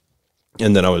 3.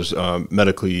 And then I was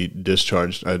medically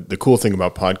discharged. The cool thing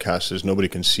about podcasts is nobody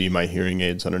can see my hearing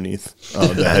aids underneath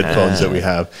the headphones that we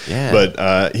have. Yeah.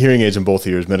 But hearing aids in both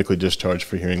ears, medically discharged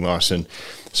for hearing loss. And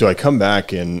so I come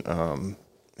back and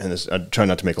I try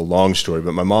not to make a long story,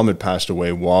 but my mom had passed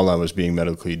away while I was being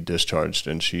medically discharged,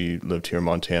 and she lived here in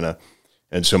Montana.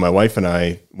 And so my wife and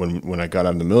I, when I got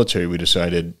out of the military, we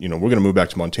decided, we're going to move back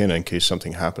to Montana in case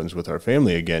something happens with our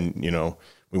family again.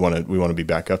 We want to be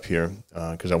back up here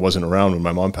because I wasn't around when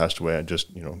my mom passed away. I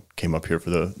just came up here for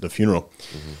the funeral.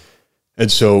 Mm-hmm.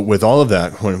 And so with all of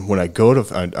that, when I go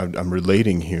to, I'm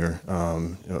relating here,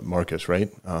 Marcus, right?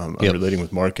 I'm relating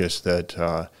with Marcus that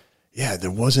I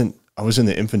was in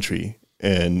the infantry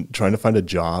and trying to find a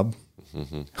job.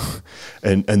 Mm-hmm.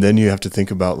 and then you have to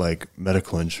think about like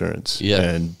medical insurance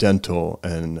and dental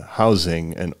and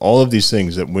housing and all of these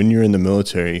things that when you're in the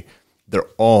military, they're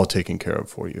all taken care of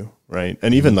for you, right?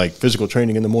 And even like physical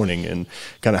training in the morning and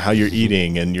kind of how you're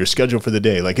eating and your schedule for the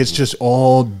day, like it's just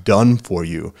all done for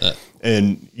you.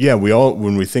 And we all,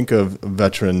 when we think of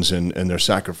veterans and their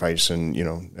sacrifice and,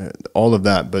 all of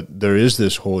that, but there is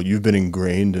this whole, you've been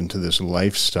ingrained into this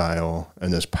lifestyle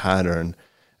and this pattern,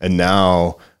 and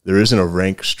now there isn't a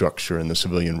rank structure in the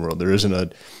civilian world. There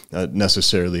isn't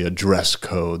necessarily a dress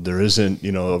code. There isn't,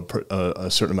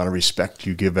 a certain amount of respect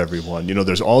you give everyone.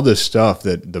 There's all this stuff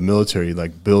that the military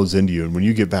like builds into you. And when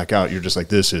you get back out, you're just like,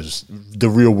 this is the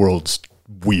real world's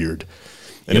weird.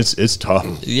 And it's tough.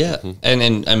 Yeah.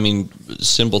 And I mean,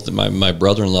 simple thing. My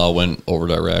brother-in-law went over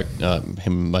to Iraq.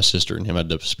 My sister and him had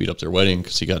to speed up their wedding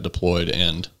because he got deployed.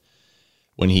 And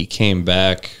when he came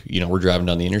back, we're driving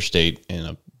down the interstate and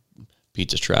a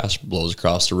pizza trash blows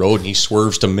across the road and he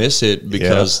swerves to miss it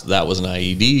because that was an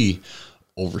IED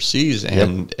overseas.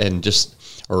 And just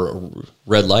or a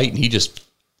red light, and he just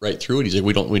right through it. He's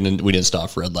like, we didn't stop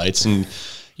for red lights, and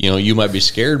you might be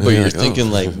scared, but you're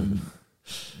thinking like,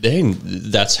 dang,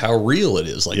 that's how real it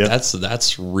is. Like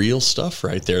that's real stuff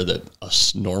right there that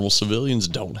us normal civilians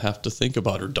don't have to think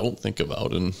about or don't think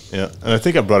about. And I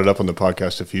think I brought it up on the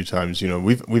podcast a few times.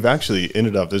 We've actually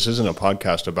ended up, this isn't a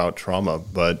podcast about trauma,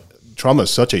 but trauma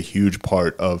is such a huge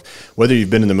part of whether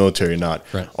you've been in the military or not.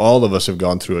 Right. All of us have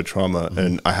gone through a trauma,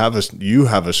 and you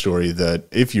have a story that,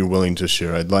 if you're willing to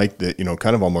share, I'd like that,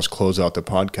 kind of almost close out the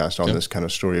podcast on this kind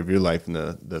of story of your life and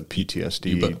the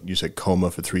PTSD. You said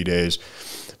coma for 3 days,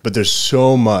 but there's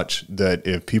so much that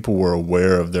if people were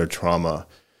aware of their trauma,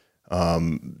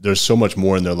 there's so much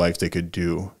more in their life they could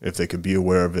do if they could be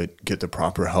aware of it, get the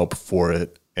proper help for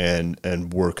it,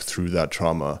 and work through that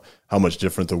trauma. How much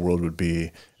different the world would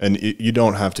be. And you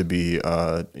don't have to be,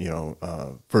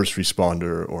 first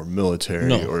responder or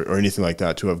military or anything like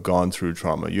that to have gone through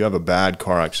trauma. You have a bad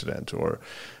car accident, or,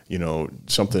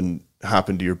 something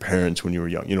happened to your parents when you were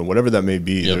young. Whatever that may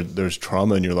be, there's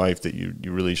trauma in your life that you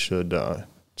really should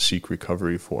seek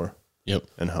recovery for.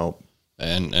 And help.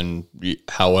 And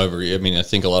however, I mean, I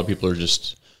think a lot of people are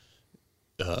just,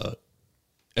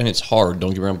 and it's hard, don't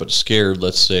get me wrong, but scared.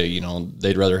 Let's say,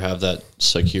 they'd rather have that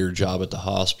secure job at the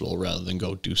hospital rather than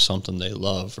go do something they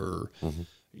love, or,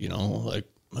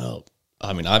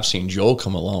 I've seen Joel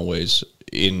come a long ways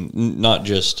in not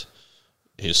just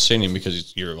his singing,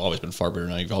 because you've always been far better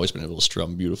now. You've always been able to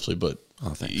strum beautifully, but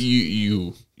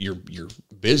you're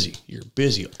busy. You're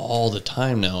busy all the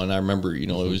time now. And I remember, it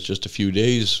was just a few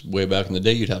days way back in the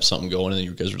day, you'd have something going, and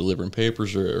you guys were delivering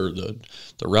papers or the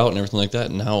route and everything like that.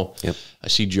 And now I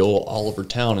see Joe all over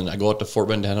town, and I go out to Fort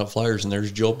Bend to hand out flyers, and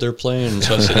there's Joe up there playing. And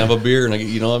so I sit and have a beer, and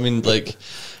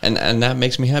and that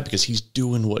makes me happy because he's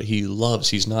doing what he loves.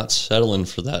 He's not settling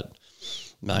for that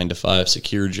 9-to-5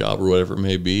 secure job or whatever it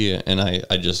may be. And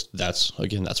I just, that's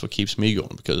what keeps me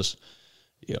going, because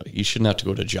you shouldn't have to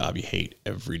go to a job you hate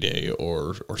every day,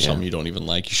 or something you don't even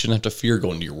like. You shouldn't have to fear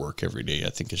going to your work every day.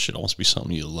 I think it should almost be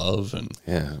something you love, and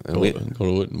go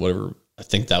to it and whatever. I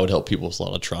think that would help people with a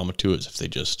lot of trauma too, is if they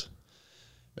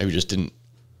maybe just didn't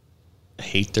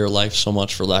hate their life so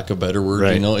much, for lack of a better word.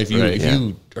 Right. If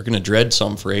you are going to dread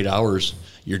something for 8 hours,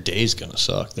 your day's going to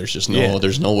suck. There's just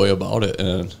there's no way about it.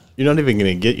 And you're not even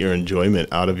going to get your enjoyment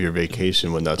out of your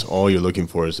vacation when that's all you're looking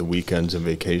for is the weekends and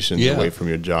vacations away from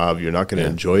your job. You're not going to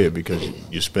enjoy it because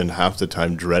you spend half the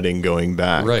time dreading going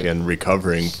back and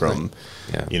recovering from,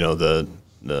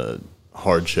 the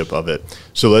hardship of it.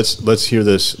 So let's hear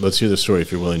this. Let's hear the story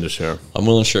if you're willing to share. I'm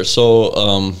willing to share.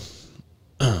 So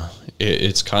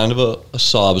it's kind of a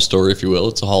sob story, if you will.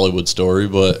 It's a Hollywood story,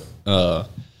 but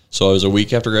so I was a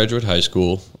week after graduate high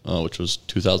school, which was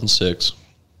 2006,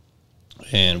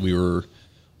 and we were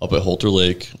up at Holter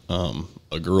Lake.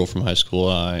 A girl from high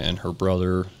school, and her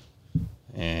brother,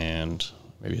 and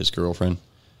maybe his girlfriend,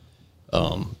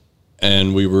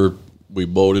 and we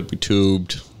boated, we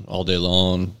tubed all day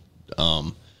long,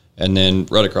 and then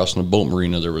right across from the boat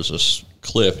marina there was this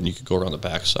cliff, and you could go around the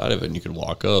back side of it, and you could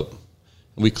walk up.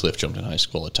 We cliff jumped in high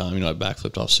school all the time. I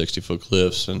backflipped off 60-foot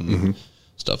cliffs and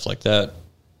stuff like that.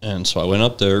 And so I went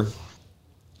up there,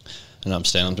 and I'm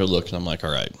standing up there looking. I'm like,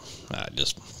 all right, I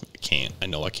can't. I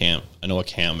know I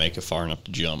can't make it far enough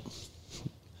to jump.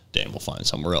 Dan, we'll find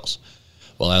somewhere else.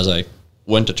 Well, as I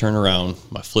went to turn around,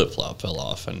 my flip-flop fell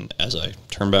off. And as I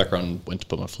turned back around and went to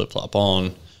put my flip-flop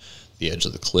on, the edge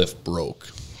of the cliff broke.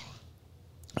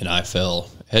 And I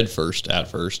fell head first at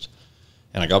first.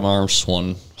 And I got my arms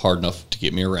swung hard enough to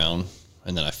get me around.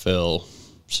 And then I fell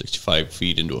 65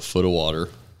 feet into a foot of water.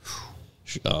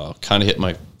 Kind of hit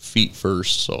my feet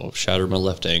first, so shattered my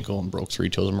left ankle and broke 3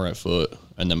 toes in my right foot.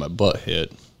 And then my butt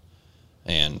hit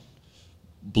and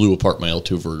blew apart my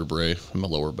L2 vertebrae and my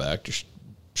lower back, just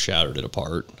shattered it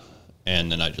apart.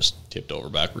 And then I just tipped over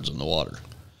backwards in the water.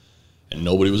 And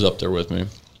nobody was up there with me.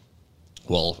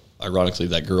 Well, ironically,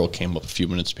 that girl came up a few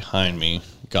minutes behind me,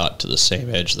 got to the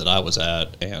same edge that I was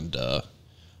at, and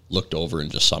looked over and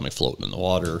just saw me floating in the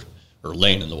water, or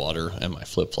laying in the water, and my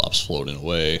flip-flops floating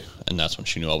away. And that's when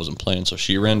she knew I wasn't playing. So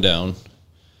she ran down,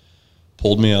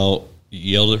 pulled me out,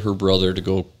 yelled at her brother to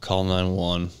go call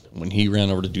 911. When he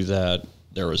ran over to do that,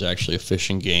 there was actually a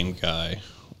fish and game guy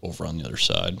over on the other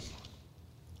side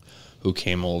who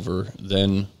came over.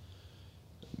 Then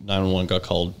 911 got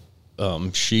called.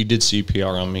 She did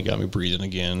CPR on me, got me breathing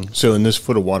again. So in this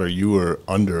foot of water, you were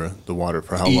under the water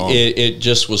for how long? It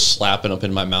just was slapping up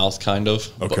in my mouth, kind of.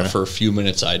 Okay. But for a few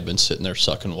minutes, I'd been sitting there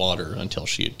sucking water until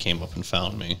she had came up and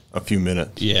found me. A few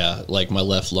minutes? Yeah, like my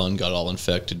left lung got all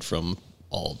infected from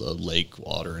all the lake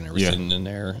water and everything in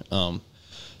there.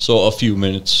 So a few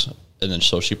minutes, and then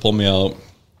so she pulled me out,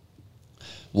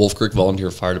 Wolf Creek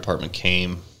Volunteer Fire Department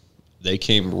came. They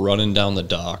came running down the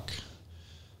dock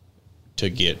to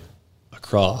get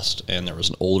across, and there was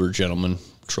an older gentleman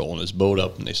trolling his boat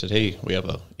up, and they said, "Hey, we have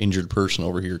a injured person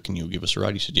over here. Can you give us a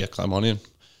ride?" He said, "Yeah, climb on in."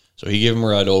 So he gave him a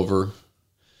ride over,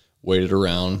 waited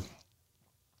around.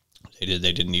 They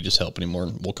didn't need his help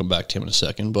anymore. We'll come back to him in a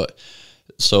second. But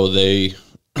so they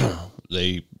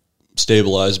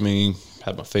stabilized me,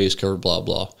 had my face covered, blah,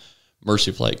 blah.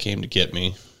 Mercy Flight came to get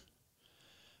me.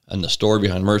 And the story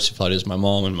behind Mercy Flight is my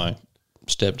mom and my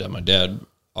stepdad, my dad,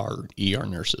 are ER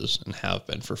nurses and have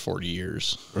been for 40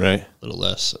 years. Right. A little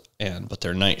less. But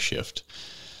they're night shift.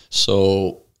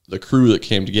 So the crew that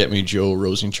came to get me, Joe,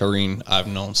 Rosie, and Charine, I've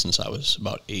known since I was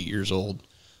about 8 years old.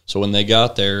 So when they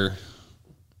got there,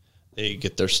 they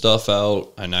get their stuff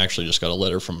out, and I actually just got a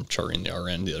letter from Charine, the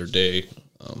RN, the other day,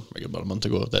 like about a month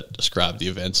ago, that described the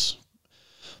events,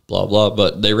 blah, blah.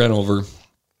 But they ran over.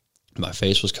 My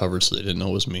face was covered, so they didn't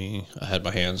know it was me. I had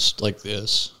my hands like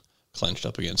this, clenched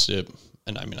up against it.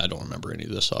 And, I mean, I don't remember any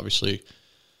of this, obviously.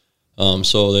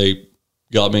 So they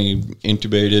got me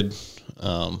intubated.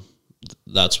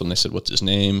 That's when they said, "What's his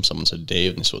name?" Someone said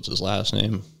Dave, and they said, "What's his last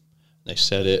name?" They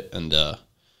said it, and I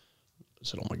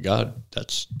said, "Oh my God,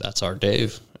 that's our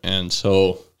Dave." And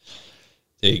so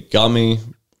they got me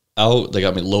out. They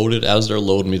got me loaded. As they're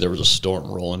loading me, there was a storm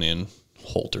rolling in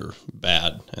Holter,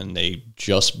 bad, and they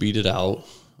just beat it out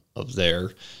of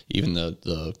there. Even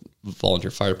the volunteer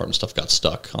fire department stuff got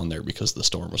stuck on there because the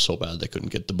storm was so bad they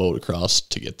couldn't get the boat across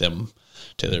to get them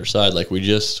to their side. Like we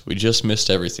just missed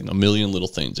everything. A million little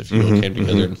things, if you will, came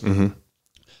together. Mm-hmm.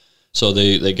 So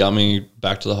they got me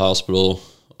back to the hospital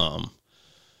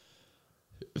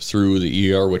through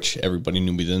the ER, which everybody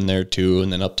knew me then there too,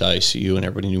 and then up to ICU, and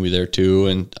everybody knew me there too.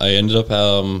 And I ended up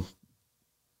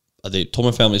they told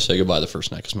my family to say goodbye the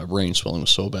first night because my brain swelling was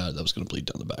so bad that I was going to bleed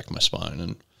down the back of my spine.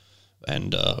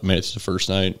 And made it to the first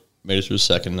night, made it to the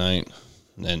second night,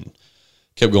 and then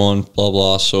kept going, blah,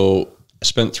 blah. So I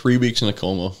spent 3 weeks in a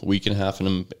coma, a week and a half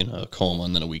in a coma,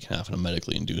 and then a week and a half in a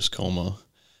medically induced coma.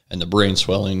 And the brain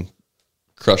swelling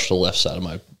crushed the left side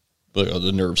of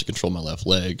the nerves that control my left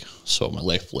leg. So my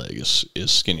left leg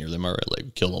is skinnier than my right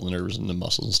leg. Killed all the nerves and the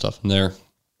muscles and stuff in there.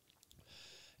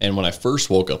 And when I first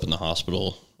woke up in the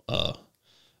hospital,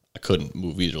 I couldn't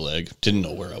move either leg. Didn't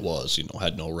know where I was,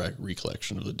 had no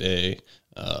recollection of the day.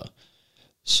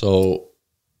 So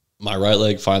my right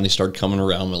leg finally started coming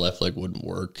around. My left leg wouldn't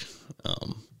work.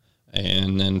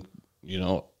 And then,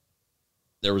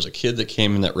 there was a kid that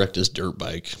came in that wrecked his dirt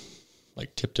bike,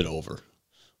 like tipped it over.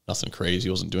 Nothing crazy. He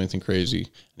wasn't doing anything crazy.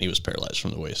 And he was paralyzed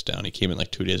from the waist down. He came in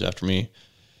like 2 days after me.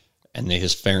 And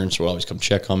his parents would always come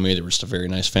check on me. They were just a very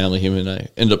nice family. Him and I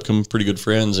ended up becoming pretty good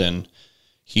friends. And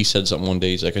he said something one day.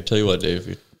 He's like, "I tell you what, Dave,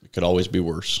 it could always be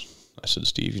worse." I said,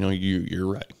 "Steve, you're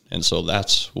right." And so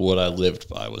that's what I lived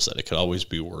by, was that it could always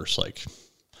be worse. Like,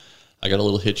 I got a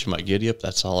little hitch in my giddy up.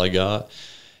 That's all I got.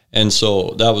 And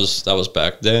so that was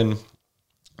back then.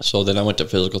 So then I went to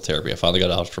physical therapy. I finally got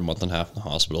out for a month and a half in the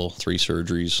hospital, 3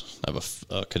 surgeries. I have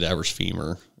a cadaverous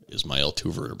femur is my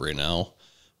L2 vertebrae now,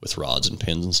 with rods and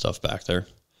pins and stuff back there.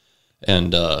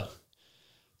 And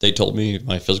they told me,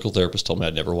 my physical therapist told me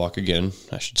I'd never walk again.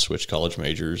 I should switch college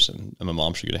majors, and my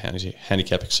mom should get a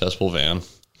handicap accessible van.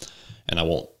 And I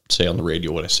won't say on the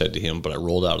radio what I said to him, but I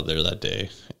rolled out of there that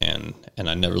day, and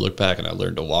I never looked back, and I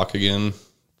learned to walk again,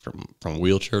 from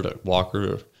wheelchair to walker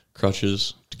to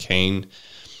crutches to cane.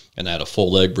 And I had a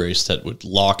full leg brace that would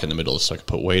lock in the middle so I could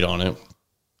put weight on it.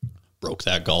 Broke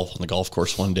that on the golf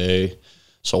course one day.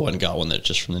 So I went and got one that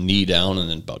just from the knee down, and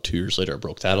then about 2 years later I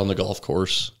broke that on the golf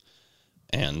course.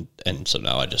 And so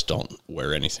now I just don't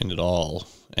wear anything at all.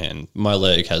 And my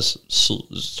leg has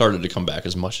started to come back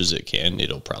as much as it can.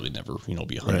 It'll probably never,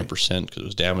 be 100% because it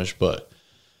was damaged. But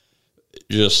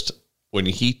just when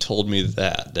he told me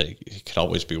that it could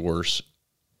always be worse,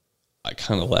 I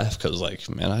kind of laughed because,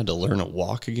 man, I had to learn to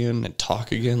walk again and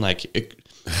talk again.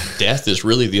 Death is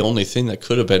really the only thing that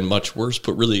could have been much worse,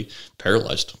 but really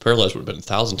paralyzed. Paralyzed would have been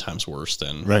 1,000 times worse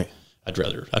than right. I'd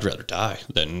rather die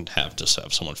than have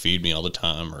someone feed me all the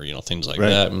time or, things like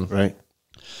that. And right.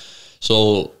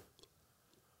 So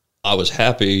I was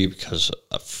happy because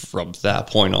from that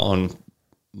point on,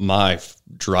 my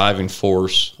driving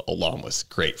force, along with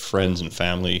great friends and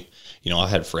family, I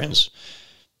had friends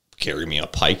carry me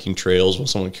up hiking trails when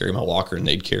someone would carry my walker, and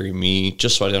they'd carry me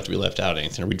just so I didn't have to be left out of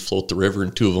anything. Or we'd float the river,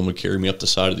 and 2 of them would carry me up the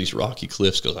side of these rocky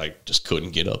cliffs because I just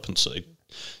couldn't get up. And so they'd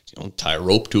tie a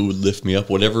rope to it, would lift me up,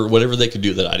 whatever they could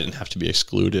do that I didn't have to be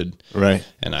excluded. Right.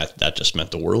 And that just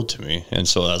meant the world to me. And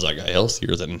so as I got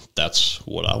healthier, then that's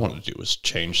what I wanted to do, was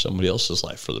change somebody else's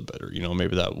life for the better.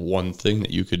 Maybe that one thing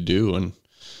that you could do. And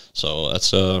So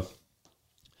that's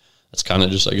kind of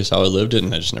just, I guess, how I lived it,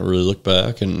 and I just never really looked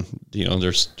back. And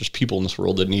there's people in this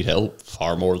world that need help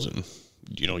far more than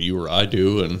you or I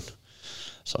do, and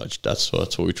so that's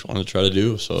what we want to try to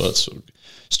do. So that's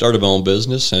started my own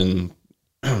business and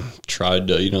tried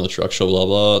the truck show, blah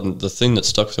blah. And the thing that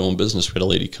stuck with my own business, we had a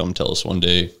lady come tell us one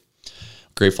day,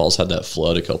 Great Falls had that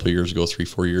flood a couple of years ago,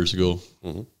 3-4 years ago,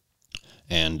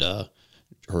 and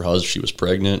she was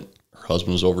pregnant. Her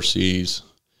husband was overseas.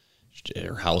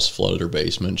 Her house flooded, her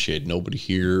basement. She had nobody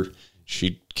here.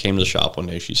 She came to the shop one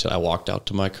day. She said, I walked out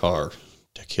to my car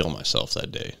to kill myself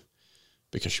that day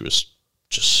because she was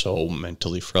just so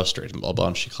mentally frustrated, blah, blah.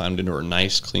 And she climbed into her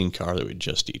nice, clean car that we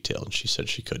just detailed. And she said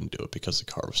she couldn't do it because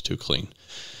the car was too clean.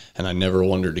 And I never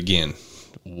wondered again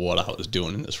what I was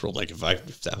doing in this world. Like if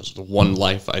that was the one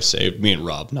life I saved, me and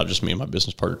Rob, not just me and my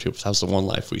business partner too, if that was the one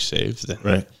life we saved,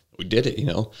 then we did it,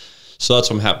 So that's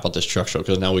what I'm happy about this truck show,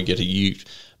 because now we get to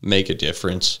make a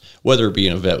difference, whether it be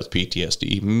an vet with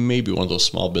PTSD, maybe one of those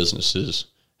small businesses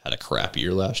had a crap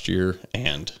year last year,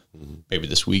 and maybe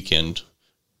this weekend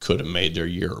could have made their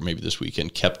year, or maybe this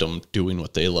weekend kept them doing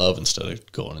what they love instead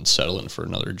of going and settling for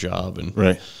another job.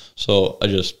 And so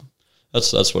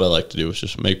that's what I like to do, is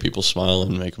just make people smile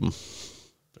and make them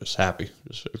just happy,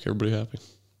 just make everybody happy.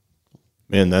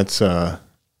 Man, that's a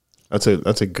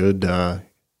good.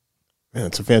 Man,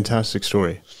 it's a fantastic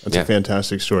story. That's a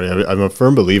fantastic story. I'm a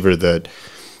firm believer that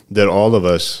all of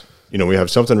us, we have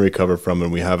something to recover from,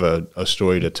 and we have a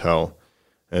story to tell.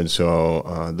 And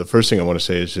so the first thing I want to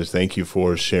say is just thank you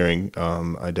for sharing.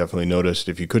 I definitely noticed,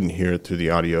 if you couldn't hear it through the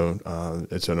audio,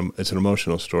 it's an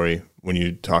emotional story when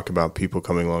you talk about people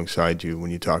coming alongside you, when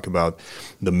you talk about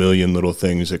the million little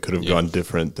things that could have gone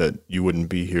different, that you wouldn't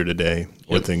be here today,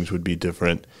 or things would be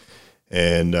different.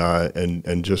 And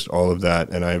just all of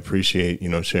that. And I appreciate,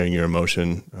 sharing your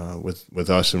emotion with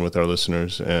us and with our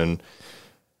listeners, and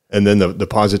then the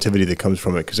positivity that comes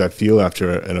from it. Because I feel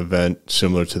after an event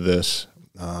similar to this,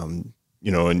 and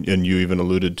you even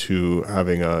alluded to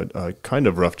having a kind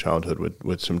of rough childhood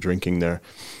with some drinking there.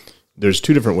 There's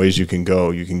two different ways you can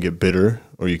go. You can get bitter,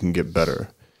 or you can get better.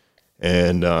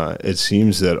 And it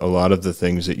seems that a lot of the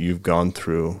things that you've gone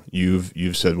through,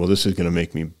 you've said, well, this is going to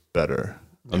make me better.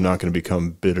 I'm not going to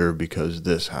become bitter because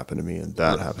this happened to me and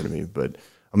that happened to me, but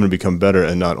I'm going to become better.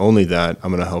 And not only that, I'm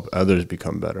going to help others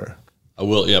become better. I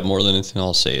will. Yeah. More than anything,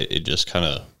 I'll say it just kind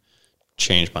of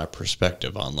changed my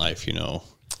perspective on life.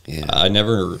 Yeah. I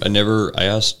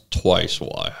asked twice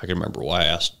why. I can remember why I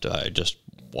asked,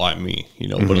 why me,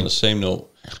 but on the same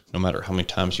note, no matter how many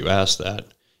times you ask that,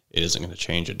 it isn't going to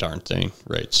change a darn thing.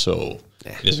 Right. So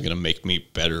it isn't going to make me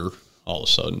better all of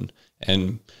a sudden.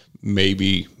 And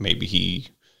maybe he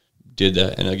did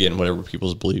that, and again, whatever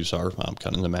people's beliefs are, I'm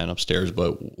kind of the man upstairs,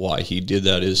 but why he did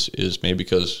that is maybe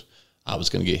because I was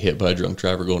going to get hit by a drunk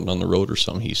driver going down the road or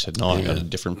something. He said, no, I got a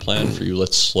different plan for you.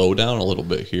 Let's slow down a little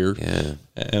bit here,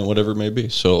 and whatever it may be.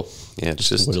 So it's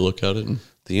just a way to look at it. And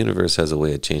the universe has a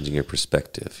way of changing your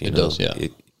perspective. It does, yeah.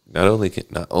 Not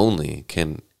only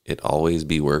can it always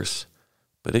be worse,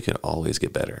 but it can always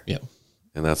get better. Yeah.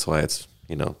 And that's why it's,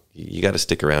 you got to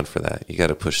stick around for that. You got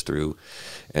to push through,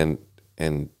 and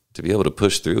to be able to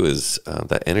push through is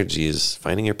that energy is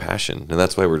finding your passion. And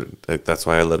that's why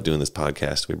I love doing this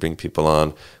podcast. We bring people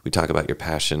on, we talk about your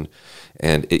passion,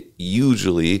 and it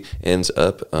usually ends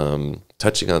up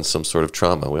touching on some sort of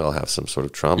trauma. We all have some sort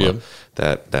of trauma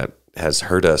that has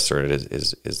hurt us, or it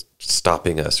is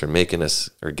stopping us, or making us,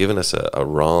 or giving us a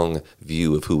wrong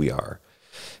view of who we are.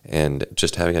 And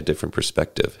just having a different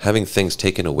perspective, having things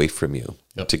taken away from you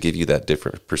to give you that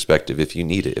different perspective if you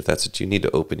need it, if that's what you need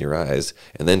to open your eyes,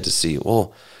 and then to see,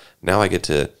 well, now I get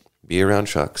to be around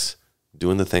trucks,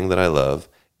 doing the thing that I love,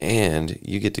 and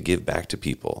you get to give back to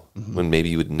people when maybe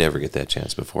you would never get that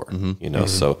chance before,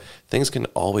 so things can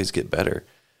always get better.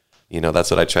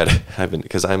 That's what I try to have,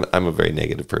 because I'm a very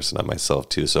negative person on myself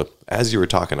too. So as you were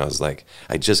talking, I was like,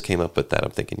 I just came up with that.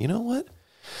 I'm thinking, you know what?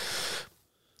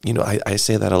 I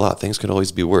say that a lot. Things could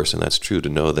always be worse, and that's true, to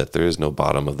know that there is no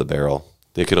bottom of the barrel.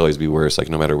 It could always be worse. Like,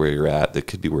 no matter where you're at, it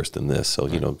could be worse than this. So,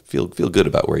 feel good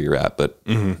about where you're at, but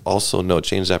also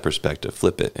change that perspective,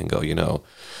 flip it, and go,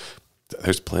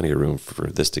 there's plenty of room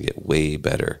for this to get way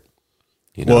better.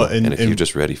 And if you're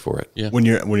just ready for it. Yeah. When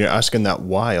you're asking that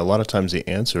why, a lot of times the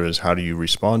answer is, how do you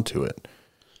respond to it?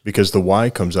 Because the why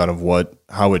comes out of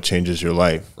how it changes your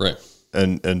life. Right.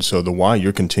 And so the why,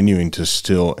 you're continuing to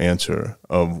still answer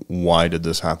of, why did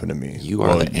this happen to me? You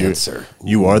are the answer.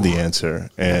 You are the answer.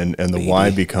 And the why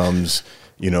becomes,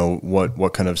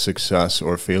 what kind of success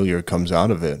or failure comes out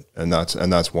of it. And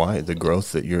that's why, the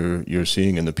growth that you're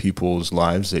seeing in the people's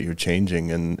lives that you're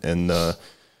changing, and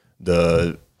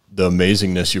the the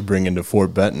amazingness you bring into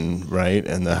Fort Benton, right?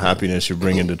 And the happiness you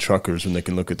bring into truckers when they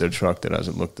can look at their truck that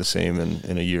hasn't looked the same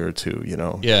in a year or two, you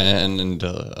know? Yeah. And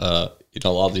a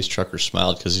lot of these truckers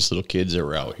smiled because these little kids that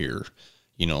were out here,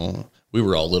 you know, we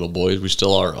were all little boys. We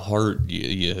still are at heart.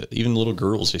 Even little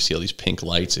girls, they see all these pink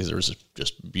lights. There's a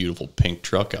just beautiful pink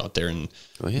truck out there. And,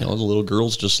 you know, the little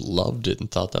girls just loved it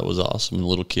and thought that was awesome. And the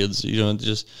little kids, you know,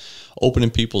 just opening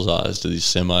people's eyes to these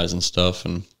semis and stuff.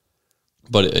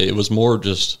 But it was more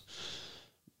just,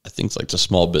 I think, like the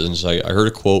small business. I heard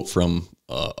a quote from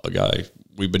a guy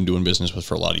we've been doing business with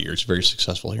for a lot of years, very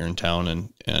successful here in town.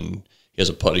 And he has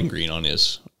a putting green on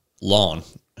his lawn.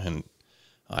 And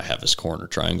I have this corner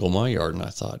triangle in my yard, and I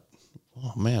thought,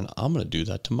 oh man, I'm going to do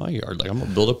that to my yard. Like, I'm going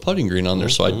to build a putting green on there.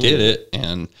 So I did it,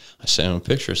 and I sent him a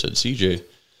picture. I said, CJ,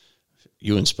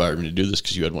 you inspired me to do this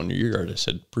because you had one in your yard. I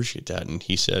said, appreciate that. And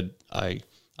he said, I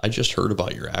just heard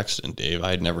about your accident, Dave.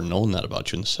 I had never known that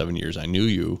about you in the 7 years I knew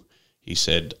you. He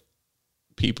said,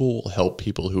 people will help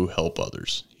people who help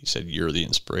others. He said, you're the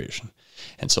inspiration.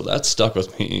 And so that stuck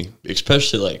with me,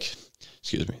 especially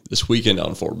this weekend out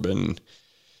in Fort Benton.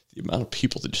 The amount of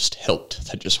people that just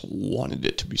helped, that just wanted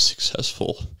it to be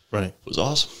successful, was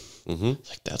awesome.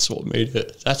 Like, that's what made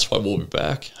it. That's why we'll be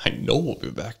back. I know we'll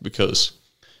be back because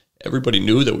everybody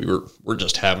knew that we're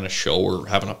just having a show or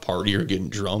having a party or getting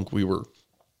drunk. We were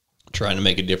trying to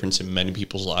make a difference in many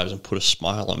people's lives and put a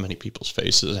smile on many people's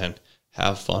faces and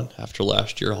have fun. After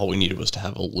last year, all we needed was to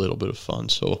have a little bit of fun.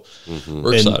 So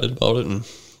we're excited about it. And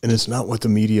it's not what the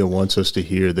media wants us to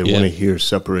hear. They want to hear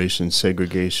separation,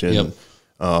 segregation,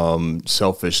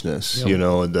 selfishness, you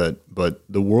know, but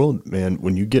the world, man,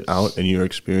 when you get out and you're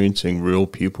experiencing real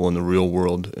people in the real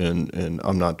world, and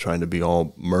I'm not trying to be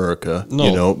all America,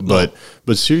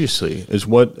 but seriously, it's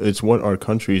what our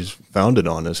country's founded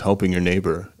on, is helping your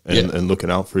neighbor and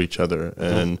looking out for each other.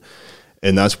 And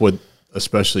that's what,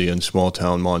 especially in small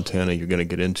town Montana, you're going to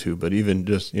get into. But even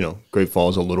just, you know, Great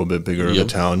Falls, a little bit bigger of a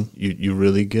town, you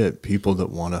really get people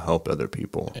that want to help other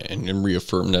people. And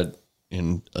reaffirm that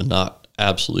in a not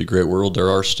absolutely great world, there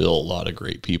are still a lot of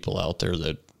great people out there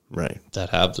that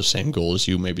have the same goal as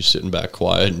you, maybe sitting back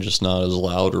quiet and just not as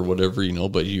loud or whatever, you know,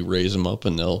 but you raise them up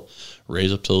and they'll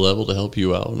raise up to the level to help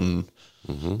you out. And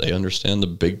they understand the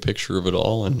big picture of it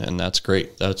all. And that's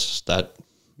great. That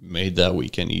made that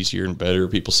weekend easier and better.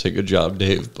 People say, good job,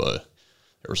 Dave, but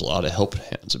there was a lot of helping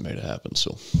hands that made it happen.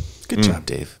 So good job,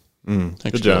 Dave. Thanks,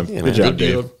 good job. Yeah, good job,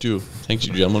 Dave. Thanks,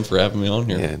 you gentlemen, for having me on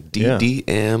here.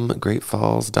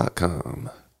 DDMGreatFalls.com.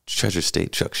 Treasure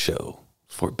State Truck Show,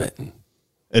 Fort Benton.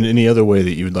 And any other way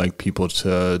that you would like people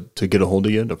to get a hold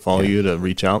of you, to follow you, to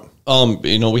reach out?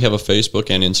 You know, we have a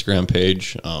Facebook and Instagram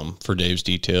page for Dave's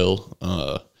Detail.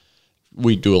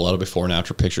 We do a lot of before and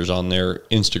after pictures on there.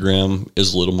 Instagram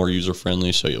is a little more user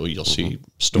friendly, so you'll see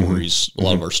stories, a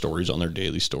lot of our stories on their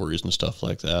daily stories and stuff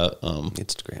like that.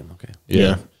 Instagram, okay,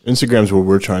 yeah. Instagram's where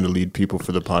we're trying to lead people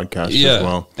for the podcast as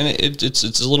well. And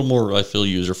it's a little more, I feel,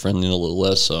 user friendly and a little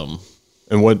less.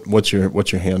 And what's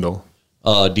your handle?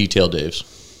 Detail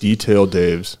Daves. Detail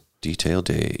Daves. Detail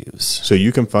Daves. So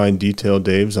you can find Detail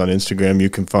Daves on Instagram.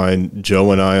 You can find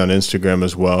Joe and I on Instagram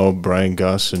as well, Brian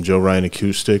Gus and Joe Ryan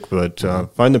Acoustic. But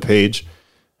find the page,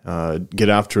 Get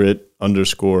After It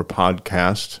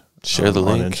 _podcast. Share the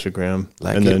link on Instagram.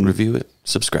 Like and then review it,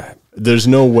 subscribe. There's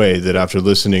no way that after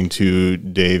listening to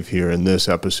Dave here in this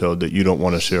episode that you don't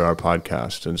want to share our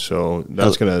podcast. And so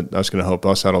that's gonna help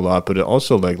us out a lot. But it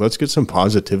also, like, let's get some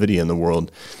positivity in the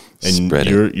world. And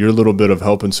your little bit of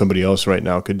helping somebody else right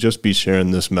now could just be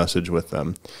sharing this message with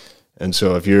them. And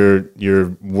so if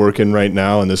you're working right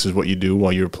now and this is what you do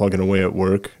while you're plugging away at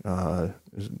work,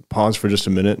 pause for just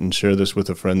a minute and share this with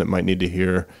a friend that might need to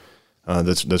hear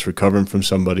that's recovering from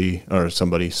somebody or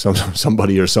something,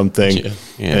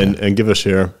 and give a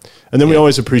share. And then we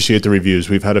always appreciate the reviews.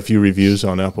 We've had a few reviews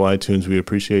on Apple iTunes. We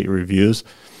appreciate your reviews.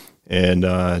 And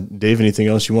Dave, anything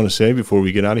else you want to say before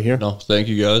we get out of here? No, thank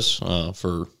you guys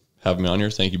for having me on here.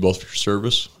 Thank you both for your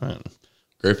service. I'm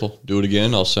grateful. Do it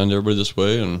again. I'll send everybody this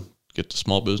way and get the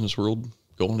small business world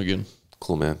going again.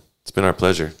 Cool, man. It's been our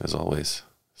pleasure, as always.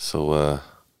 So,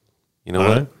 you know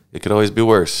what? It could always be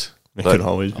worse. It could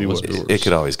always be worse. It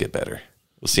could always get better.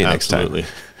 We'll see you next time.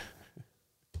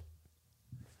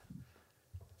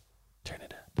 Turn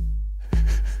it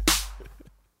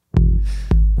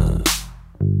up.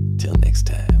 Till next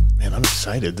time. Man, I'm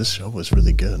excited. This show was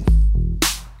really good.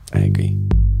 I agree.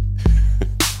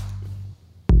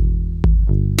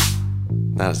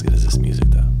 Not as good as this music,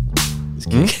 though.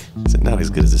 Not as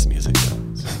good as this music, though.